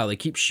for a while. They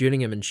keep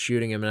shooting him. And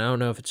I don't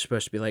know if it's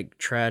supposed to be, like,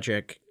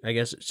 tragic. I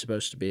guess it's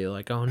supposed to be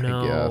like, oh,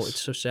 no, it's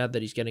so sad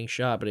that he's getting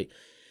shot. But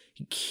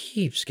he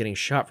keeps getting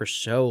shot for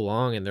so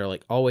long. And they're,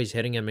 like, always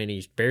hitting him. And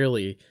he's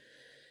barely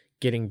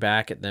getting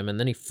back at them, and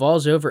then he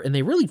falls over, and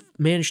they really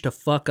managed to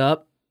fuck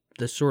up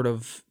the sort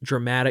of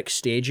dramatic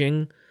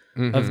staging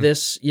of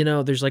this. You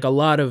know, there's like a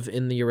lot of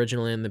in the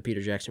original and the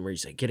Peter Jackson where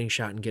he's like getting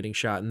shot,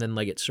 and then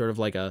like it's sort of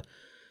like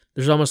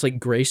there's almost like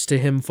grace to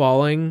him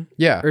falling,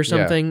 or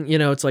something. You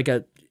know, it's like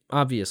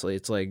obviously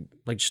it's like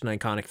just an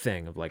iconic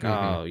thing of like,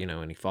 oh, you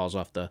know, and he falls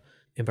off the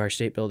Empire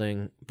State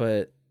Building,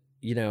 but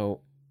you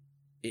know,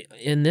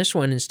 in this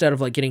one, instead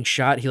of like getting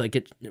shot, he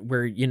like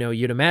where, you know,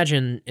 you'd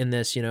imagine in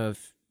this, you know,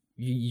 if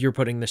you're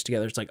putting this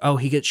together, it's like, oh,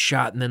 he gets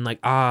shot and then like,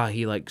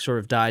 he like sort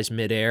of dies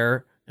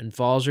midair and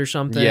falls or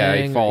something. Yeah,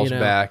 he falls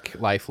back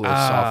lifeless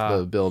off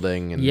the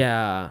building. And...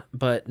 Yeah,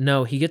 but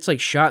no, he gets like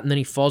shot and then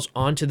he falls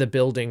onto the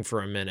building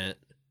for a minute.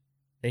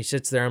 And he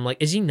sits there. I'm like,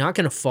 is he not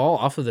going to fall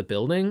off of the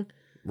building?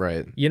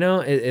 Right. You know,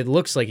 it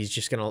looks like he's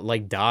just going to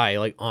like die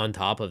like on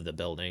top of the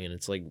building. And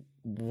it's like,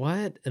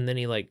 what? And then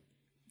he like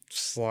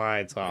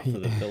slides off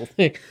of the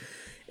building.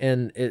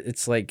 And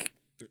it's like,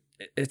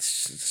 it's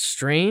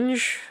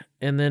strange.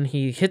 And then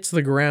he hits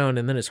the ground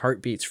and then his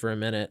heart beats for a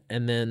minute.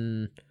 And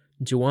then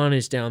Duan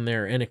is down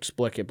there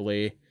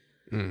inexplicably.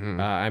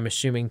 I'm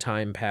assuming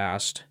time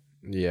passed.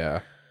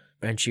 Yeah.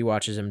 And she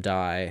watches him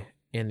die.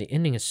 And the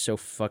ending is so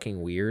fucking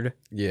weird.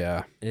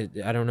 Yeah.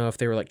 I don't know if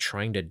they were like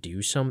trying to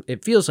do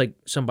it feels like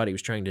somebody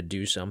was trying to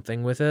do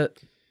something with it.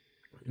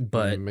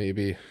 But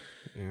maybe.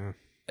 Yeah.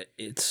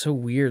 It's so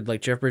weird.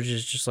 Like Jeff Bridges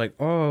is just like,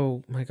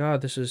 oh my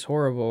God, this is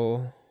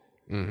horrible.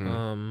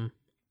 Doesn't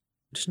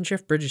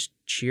Jeff Bridges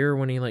cheer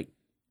when he like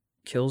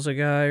kills a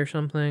guy or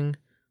something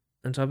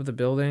on top of the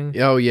building?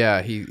 Oh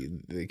yeah,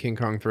 King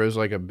Kong throws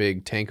like a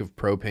big tank of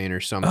propane or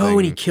something. Oh,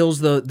 and he kills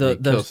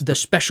the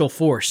special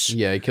force.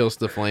 Yeah, he kills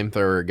the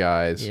flamethrower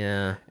guys.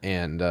 Yeah,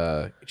 and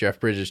Jeff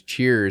Bridges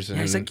cheers,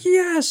 and he's like,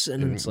 yes,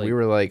 and it's like, we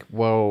were like,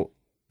 well,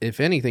 if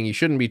anything, you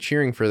shouldn't be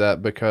cheering for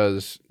that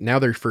because now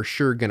they're for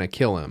sure gonna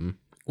kill him.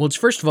 Well, it's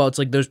first of all, it's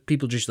like those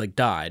people just like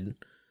died.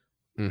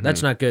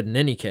 That's not good in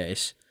any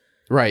case.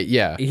 Right,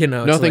 yeah. You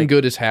know, nothing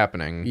good is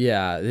happening.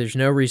 Yeah, there's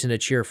no reason to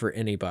cheer for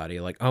anybody.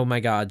 Like, oh my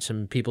God,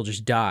 some people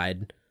just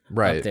died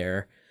up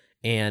there.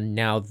 And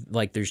now,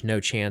 like, there's no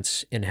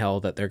chance in hell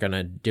that they're going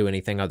to do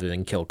anything other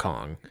than kill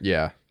Kong.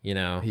 Yeah. You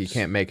know? He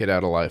can't make it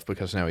out alive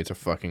because now he's a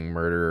fucking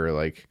murderer,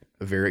 like,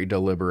 very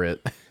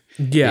deliberate.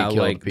 Yeah,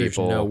 like, there's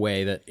no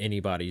way that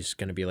anybody's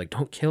going to be like,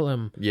 don't kill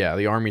him. Yeah,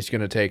 the army's going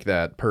to take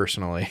that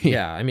personally.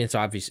 Yeah, I mean, it's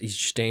obvious. He's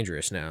just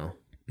dangerous now.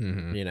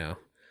 You know?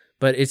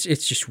 But it's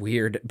just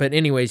weird. But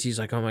anyways, he's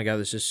like, oh my God,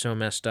 this is so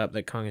messed up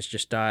that Kong has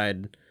just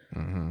died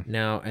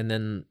now. And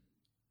then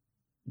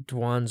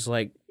Duan's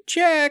like,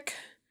 Jack.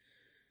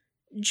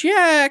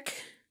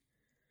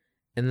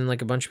 And then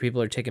like a bunch of people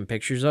are taking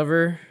pictures of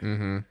her.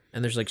 And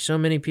there's like so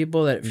many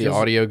people that the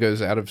audio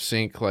goes out of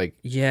sync. Like,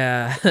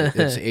 yeah,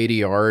 it's 80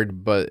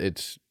 yard, but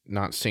it's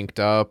not synced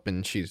up.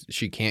 And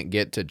she can't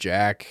get to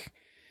Jack.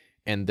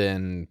 And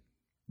then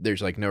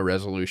there's like no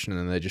resolution.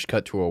 And they just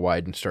cut to a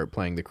wide and start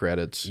playing the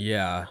credits.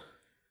 Yeah.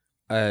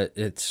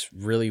 It's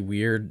really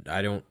weird.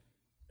 I don't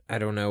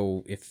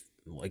know if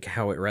like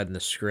how it read in the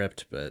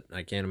script, but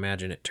I can't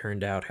imagine it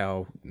turned out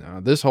how.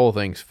 No, this whole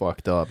thing's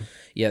fucked up.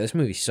 Yeah, this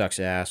movie sucks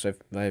ass.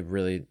 I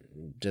really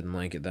didn't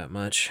like it that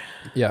much.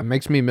 Yeah, it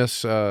makes me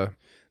miss that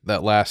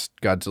last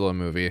Godzilla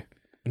movie.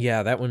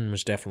 Yeah, that one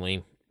was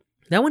definitely.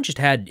 That one just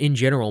had in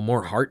general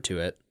more heart to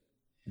it.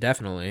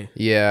 Definitely.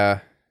 Yeah,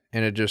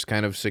 and it just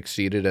kind of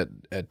succeeded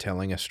at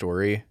telling a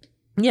story.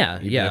 Yeah,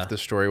 Even if the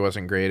story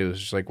wasn't great, it was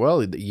just like,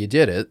 well, you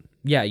did it.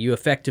 Yeah, you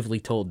effectively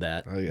told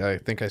that. I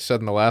think I said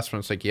in the last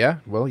one, it's like, yeah,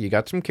 well, you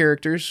got some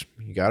characters,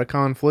 you got a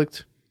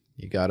conflict,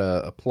 you got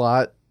a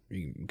plot,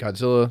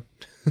 Godzilla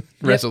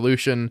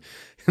resolution,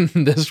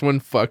 and this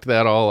one fucked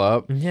that all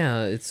up.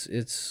 Yeah,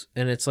 it's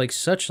like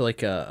such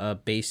like a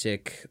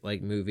basic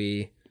like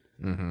movie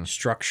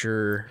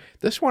structure.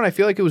 This one, I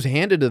feel like it was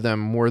handed to them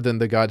more than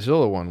the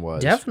Godzilla one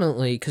was.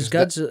 Definitely, because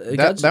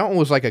that one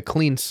was like a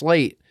clean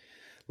slate.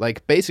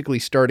 Like, basically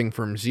starting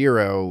from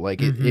zero,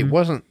 like, it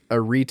wasn't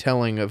a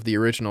retelling of the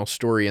original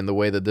story in the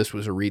way that this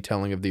was a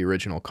retelling of the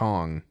original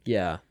Kong.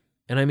 Yeah.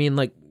 And I mean,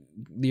 like,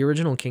 the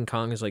original King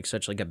Kong is, like,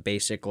 such, like, a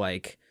basic,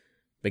 like,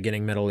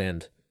 beginning, middle,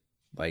 end.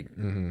 Like,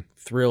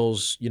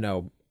 thrills, you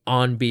know,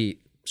 on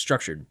beat,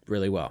 structured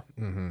really well,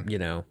 you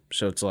know?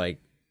 So it's, like,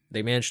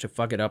 they managed to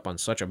fuck it up on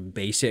such a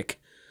basic,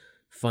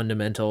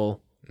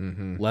 fundamental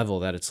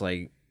level that it's,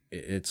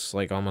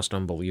 like, almost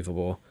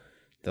unbelievable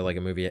that, like,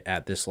 a movie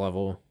at this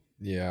level...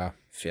 Yeah.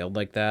 Failed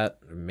like that,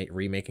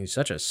 remaking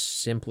such a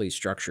simply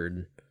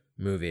structured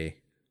movie.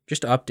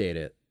 Just to update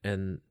it.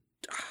 And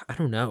I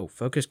don't know,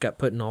 focus got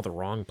put in all the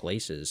wrong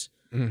places.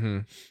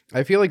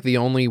 I feel like the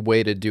only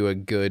way to do a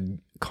good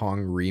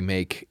Kong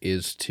remake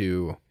is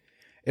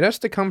it has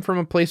to come from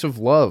a place of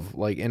love.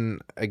 Like,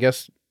 and I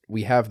guess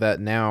we have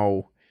that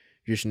now,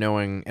 just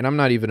knowing, and I'm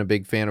not even a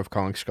big fan of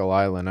Kong Skull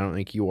Island. I don't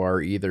think you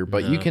are either,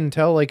 but you can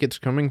tell like it's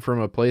coming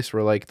from a place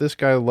where like this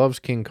guy loves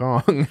King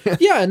Kong.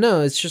 Yeah, no,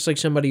 it's just like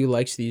somebody who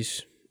likes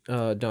these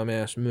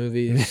dumbass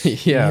movies.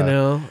 Yeah, you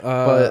know.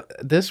 But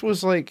this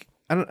was like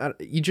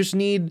you just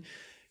need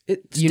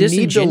you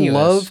need to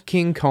love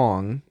King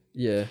Kong.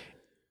 Yeah.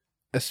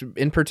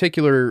 in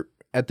particular,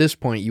 at this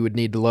point, you would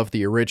need to love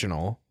the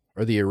original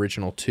or the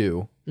original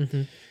two.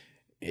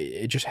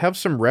 Mm-hmm. Just have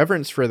some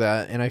reverence for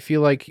that. And I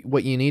feel like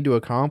what you need to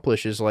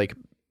accomplish is like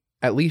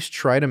at least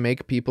try to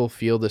make people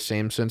feel the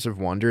same sense of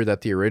wonder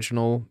that the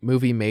original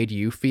movie made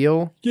you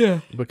feel.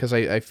 Yeah. Because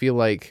I feel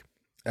like,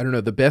 I don't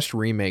know, the best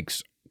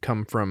remakes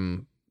come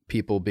from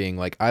people being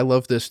like, I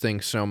love this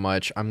thing so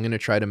much, I'm going to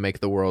try to make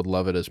the world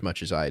love it as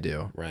much as I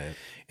do. Right.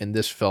 And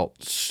this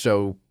felt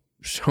so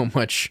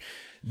much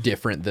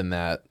different than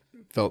that.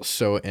 Felt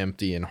so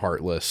empty and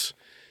heartless.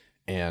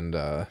 And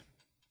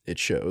it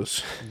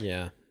shows.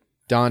 Yeah.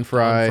 Don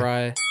Frye.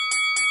 I've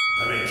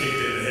been kicked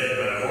in the head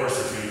by a horse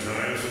a few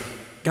times.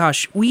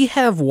 Gosh, we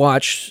have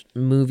watched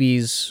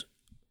movies,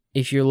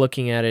 if you're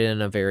looking at it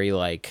in a very,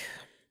 like,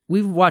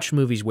 we've watched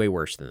movies way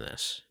worse than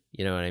this.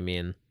 You know what I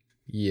mean?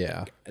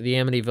 Yeah. The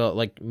Amityville,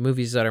 like,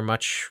 movies that are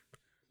much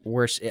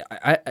worse.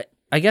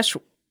 I guess,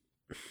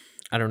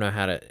 I don't know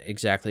how to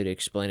exactly to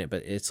explain it,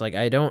 but it's like,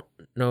 I don't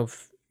know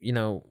if, you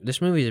know,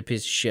 this movie is a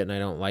piece of shit and I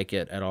don't like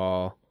it at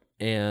all.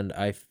 And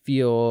I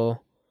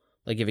feel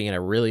like giving it a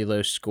really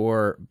low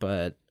score,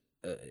 but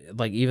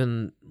like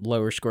even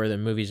lower score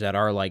than movies that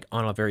are like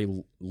on a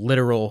very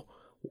literal,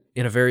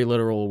 in a very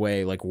literal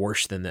way, like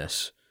worse than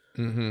this.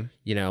 Mm-hmm.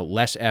 You know,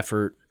 less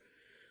effort,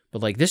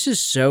 but like this is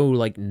so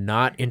like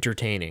not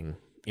entertaining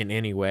in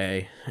any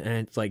way,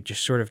 and it's like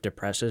just sort of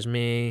depresses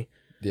me.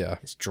 Yeah,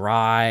 it's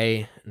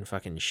dry and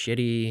fucking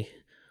shitty.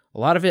 A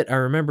lot of it, I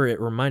remember, it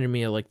reminded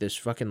me of like this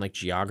fucking like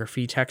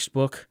geography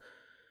textbook.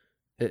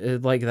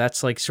 Like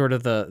that's like sort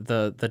of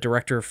the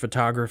director of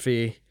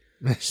photography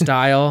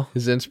style.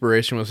 His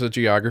inspiration was a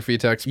geography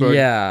textbook.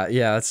 Yeah,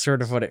 that's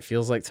sort of what it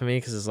feels like to me,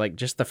 because it's like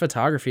just the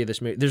photography of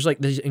this movie. There's like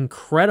these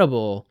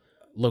incredible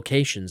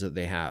locations that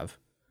they have.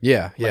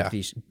 Yeah. Like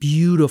these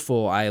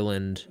beautiful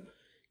island,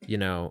 you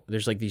know,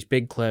 there's like these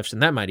big cliffs,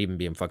 and that might even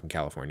be in fucking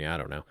California. I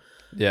don't know.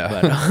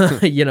 Yeah.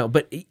 But, you know,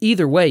 but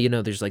either way, you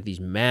know, there's like these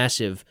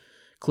massive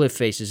cliff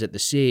faces at the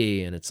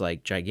sea, and it's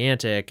like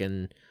gigantic,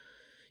 and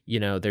you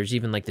know, there's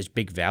even like this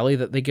big valley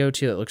that they go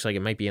to that looks like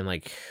it might be in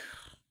like,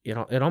 you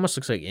know, it almost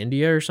looks like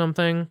India or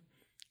something,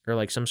 or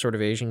like some sort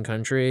of Asian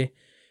country.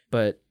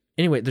 But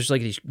anyway, there's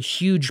like these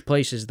huge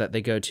places that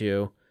they go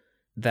to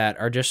that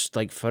are just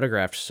like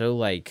photographed so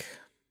like,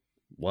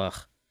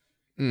 ugh,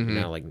 Mm-hmm.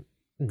 you know, like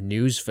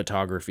news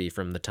photography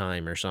from the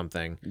time or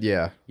something.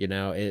 Yeah. You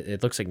know,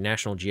 it looks like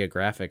National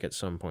Geographic at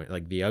some point,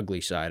 like the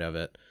ugly side of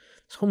it.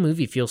 This whole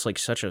movie feels like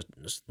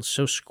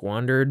so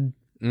squandered.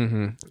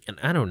 Mm-hmm. And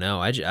I don't know.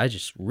 I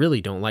just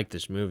really don't like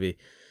this movie.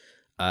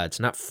 It's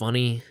not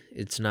funny.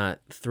 It's not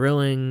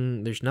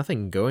thrilling. There's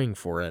nothing going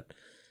for it.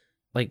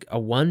 Like a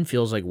 1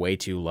 feels like way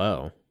too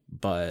low,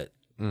 but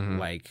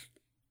like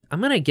I'm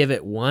going to give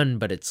it 1,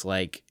 but it's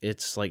like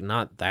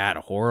not that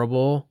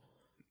horrible.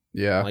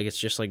 Yeah. Like it's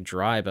just like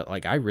dry, but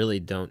like I really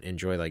don't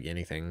enjoy like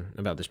anything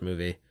about this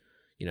movie.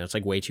 You know, it's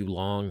like way too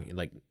long. It,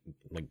 like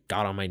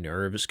got on my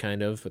nerves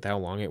kind of with how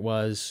long it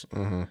was.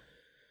 Mm-hmm.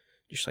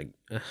 Just like,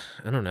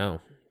 I don't know.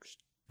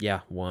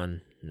 Yeah,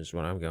 1 is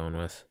what I'm going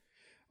with.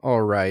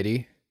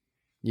 Alrighty.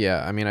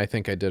 Yeah, I mean, I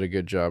think I did a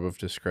good job of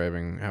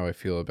describing how I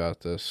feel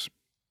about this.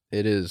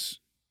 It is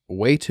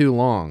way too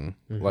long.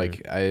 Mm-hmm.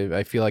 Like,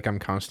 I feel like I'm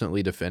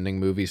constantly defending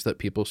movies that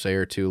people say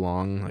are too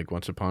long, like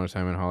Once Upon a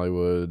Time in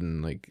Hollywood,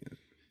 and like,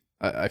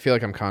 I feel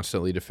like I'm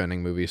constantly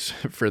defending movies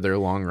for their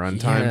long run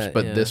times,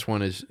 but this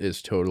one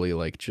is totally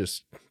like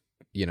just,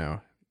 you know,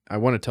 I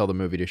want to tell the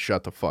movie to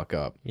shut the fuck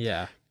up.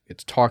 Yeah.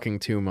 It's talking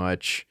too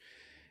much,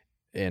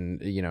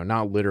 and you know,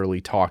 not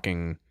literally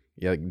talking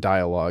like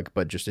dialogue,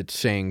 but just it's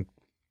saying,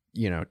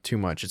 you know, too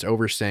much. It's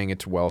overstaying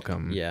its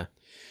welcome. Yeah.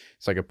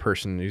 It's like a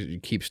person who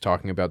keeps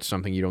talking about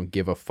something you don't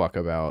give a fuck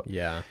about.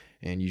 Yeah.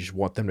 And you just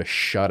want them to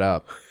shut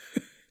up.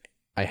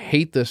 I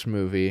hate this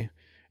movie.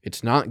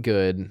 It's not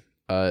good.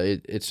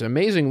 It's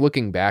amazing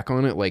looking back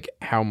on it, like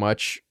how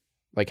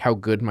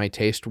good my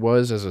taste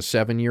was as a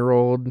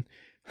 7-year-old.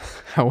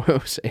 How I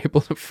was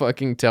able to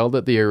fucking tell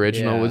that the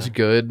original was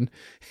good.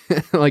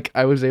 Like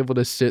I was able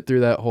to sit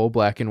through that whole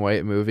black and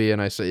white movie,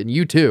 and I said, and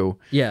you too.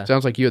 Yeah.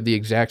 Sounds like you had the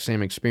exact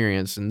same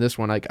experience. And this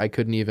one, I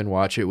couldn't even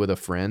watch it with a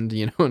friend.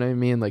 You know what I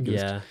mean? Like,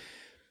 it's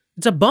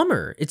a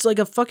bummer. It's like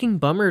a fucking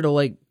bummer to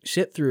like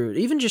sit through,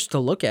 even just to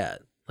look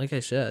at. Like I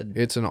said,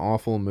 it's an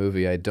awful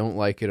movie. I don't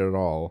like it at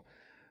all.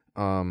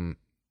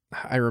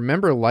 I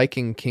remember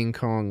liking King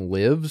Kong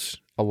Lives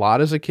a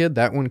lot as a kid.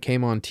 That one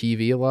came on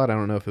TV a lot. I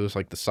don't know if it was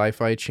like the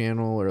Sci-Fi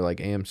Channel or like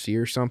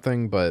AMC or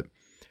something, but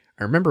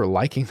I remember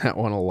liking that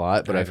one a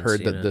lot. But I've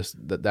heard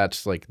that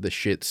that's like the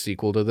shit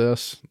sequel to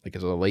this, like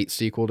it's a late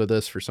sequel to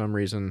this for some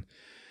reason.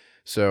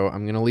 So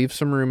I'm gonna leave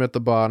some room at the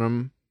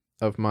bottom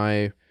of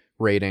my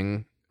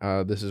rating.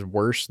 This is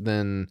worse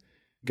than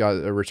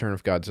A Return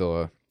of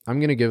Godzilla. I'm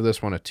gonna give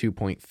this one a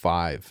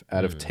 2.5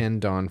 out of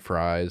 10 Don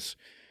Fries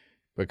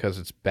because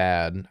it's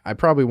bad. I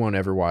probably won't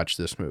ever watch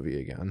this movie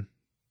again.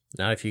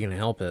 Not if you can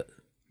help it.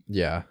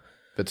 Yeah,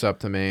 if it's up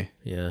to me.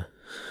 Yeah.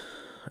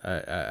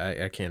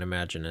 I can't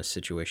imagine a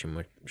situation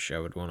which I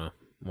would want to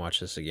watch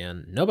this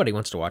again. Nobody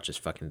wants to watch this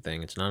fucking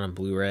thing. It's not on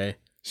Blu-ray.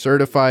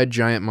 Certified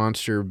giant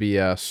monster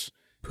BS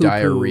Poo-poo.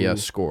 diarrhea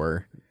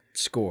score.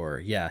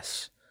 Score,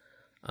 yes.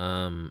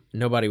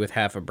 Nobody with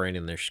half a brain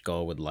in their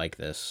skull would like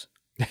this.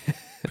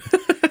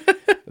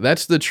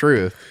 That's the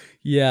truth.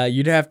 Yeah,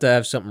 you'd have to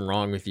have something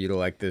wrong with you to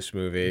like this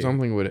movie.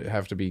 Something would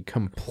have to be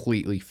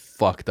completely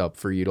fucked up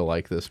for you to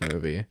like this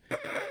movie.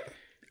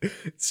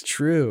 It's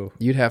true.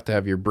 You'd have to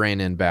have your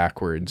brain in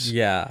backwards.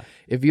 Yeah.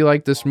 If you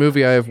like this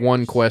movie, I have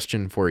one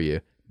question for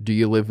you. Do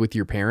you live with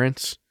your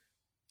parents?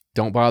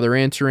 Don't bother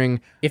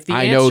answering.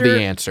 I know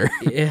the answer.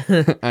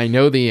 I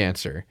know the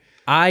answer.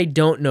 I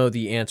don't know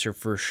the answer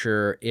for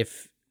sure.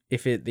 If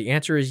the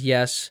answer is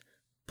yes,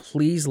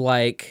 please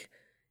like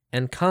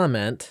and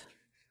comment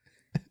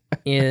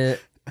and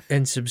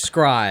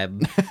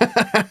subscribe.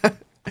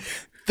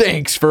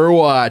 Thanks for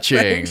watching.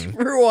 Thanks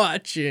for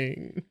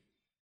watching.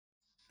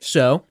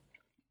 So,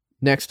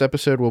 next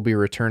episode we'll be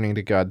returning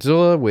to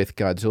Godzilla with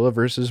Godzilla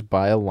vs.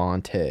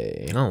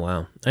 Biollante. Oh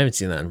wow, I haven't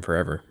seen that in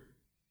forever.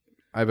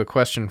 I have a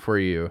question for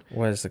you.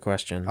 What is the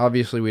question?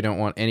 Obviously, we don't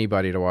want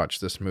anybody to watch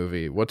this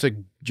movie. What's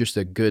just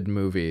a good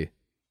movie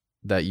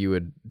that you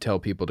would tell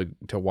people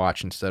to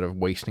watch instead of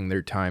wasting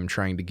their time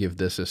trying to give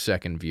this a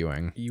second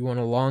viewing? You want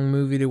a long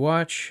movie to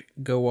watch?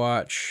 Go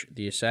watch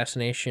The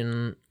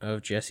Assassination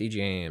of Jesse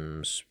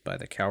James by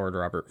the coward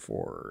Robert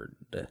Ford.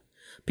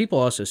 People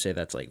also say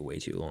that's like way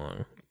too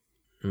long,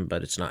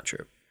 but it's not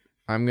true.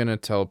 I'm going to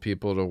tell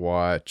people to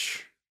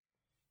watch...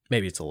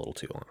 Maybe it's a little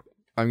too long.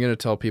 I'm going to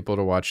tell people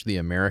to watch The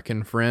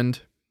American Friend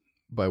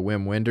by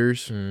Wim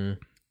Wenders.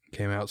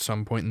 Came out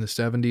some point in the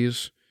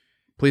 70s.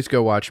 Please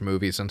go watch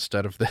movies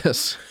instead of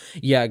this.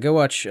 Yeah, go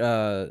watch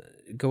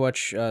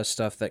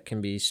stuff that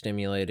can be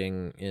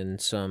stimulating in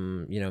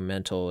some,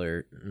 mental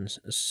or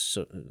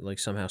like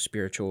somehow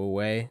spiritual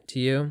way to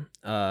you,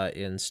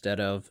 instead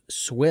of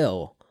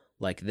swill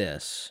like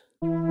this.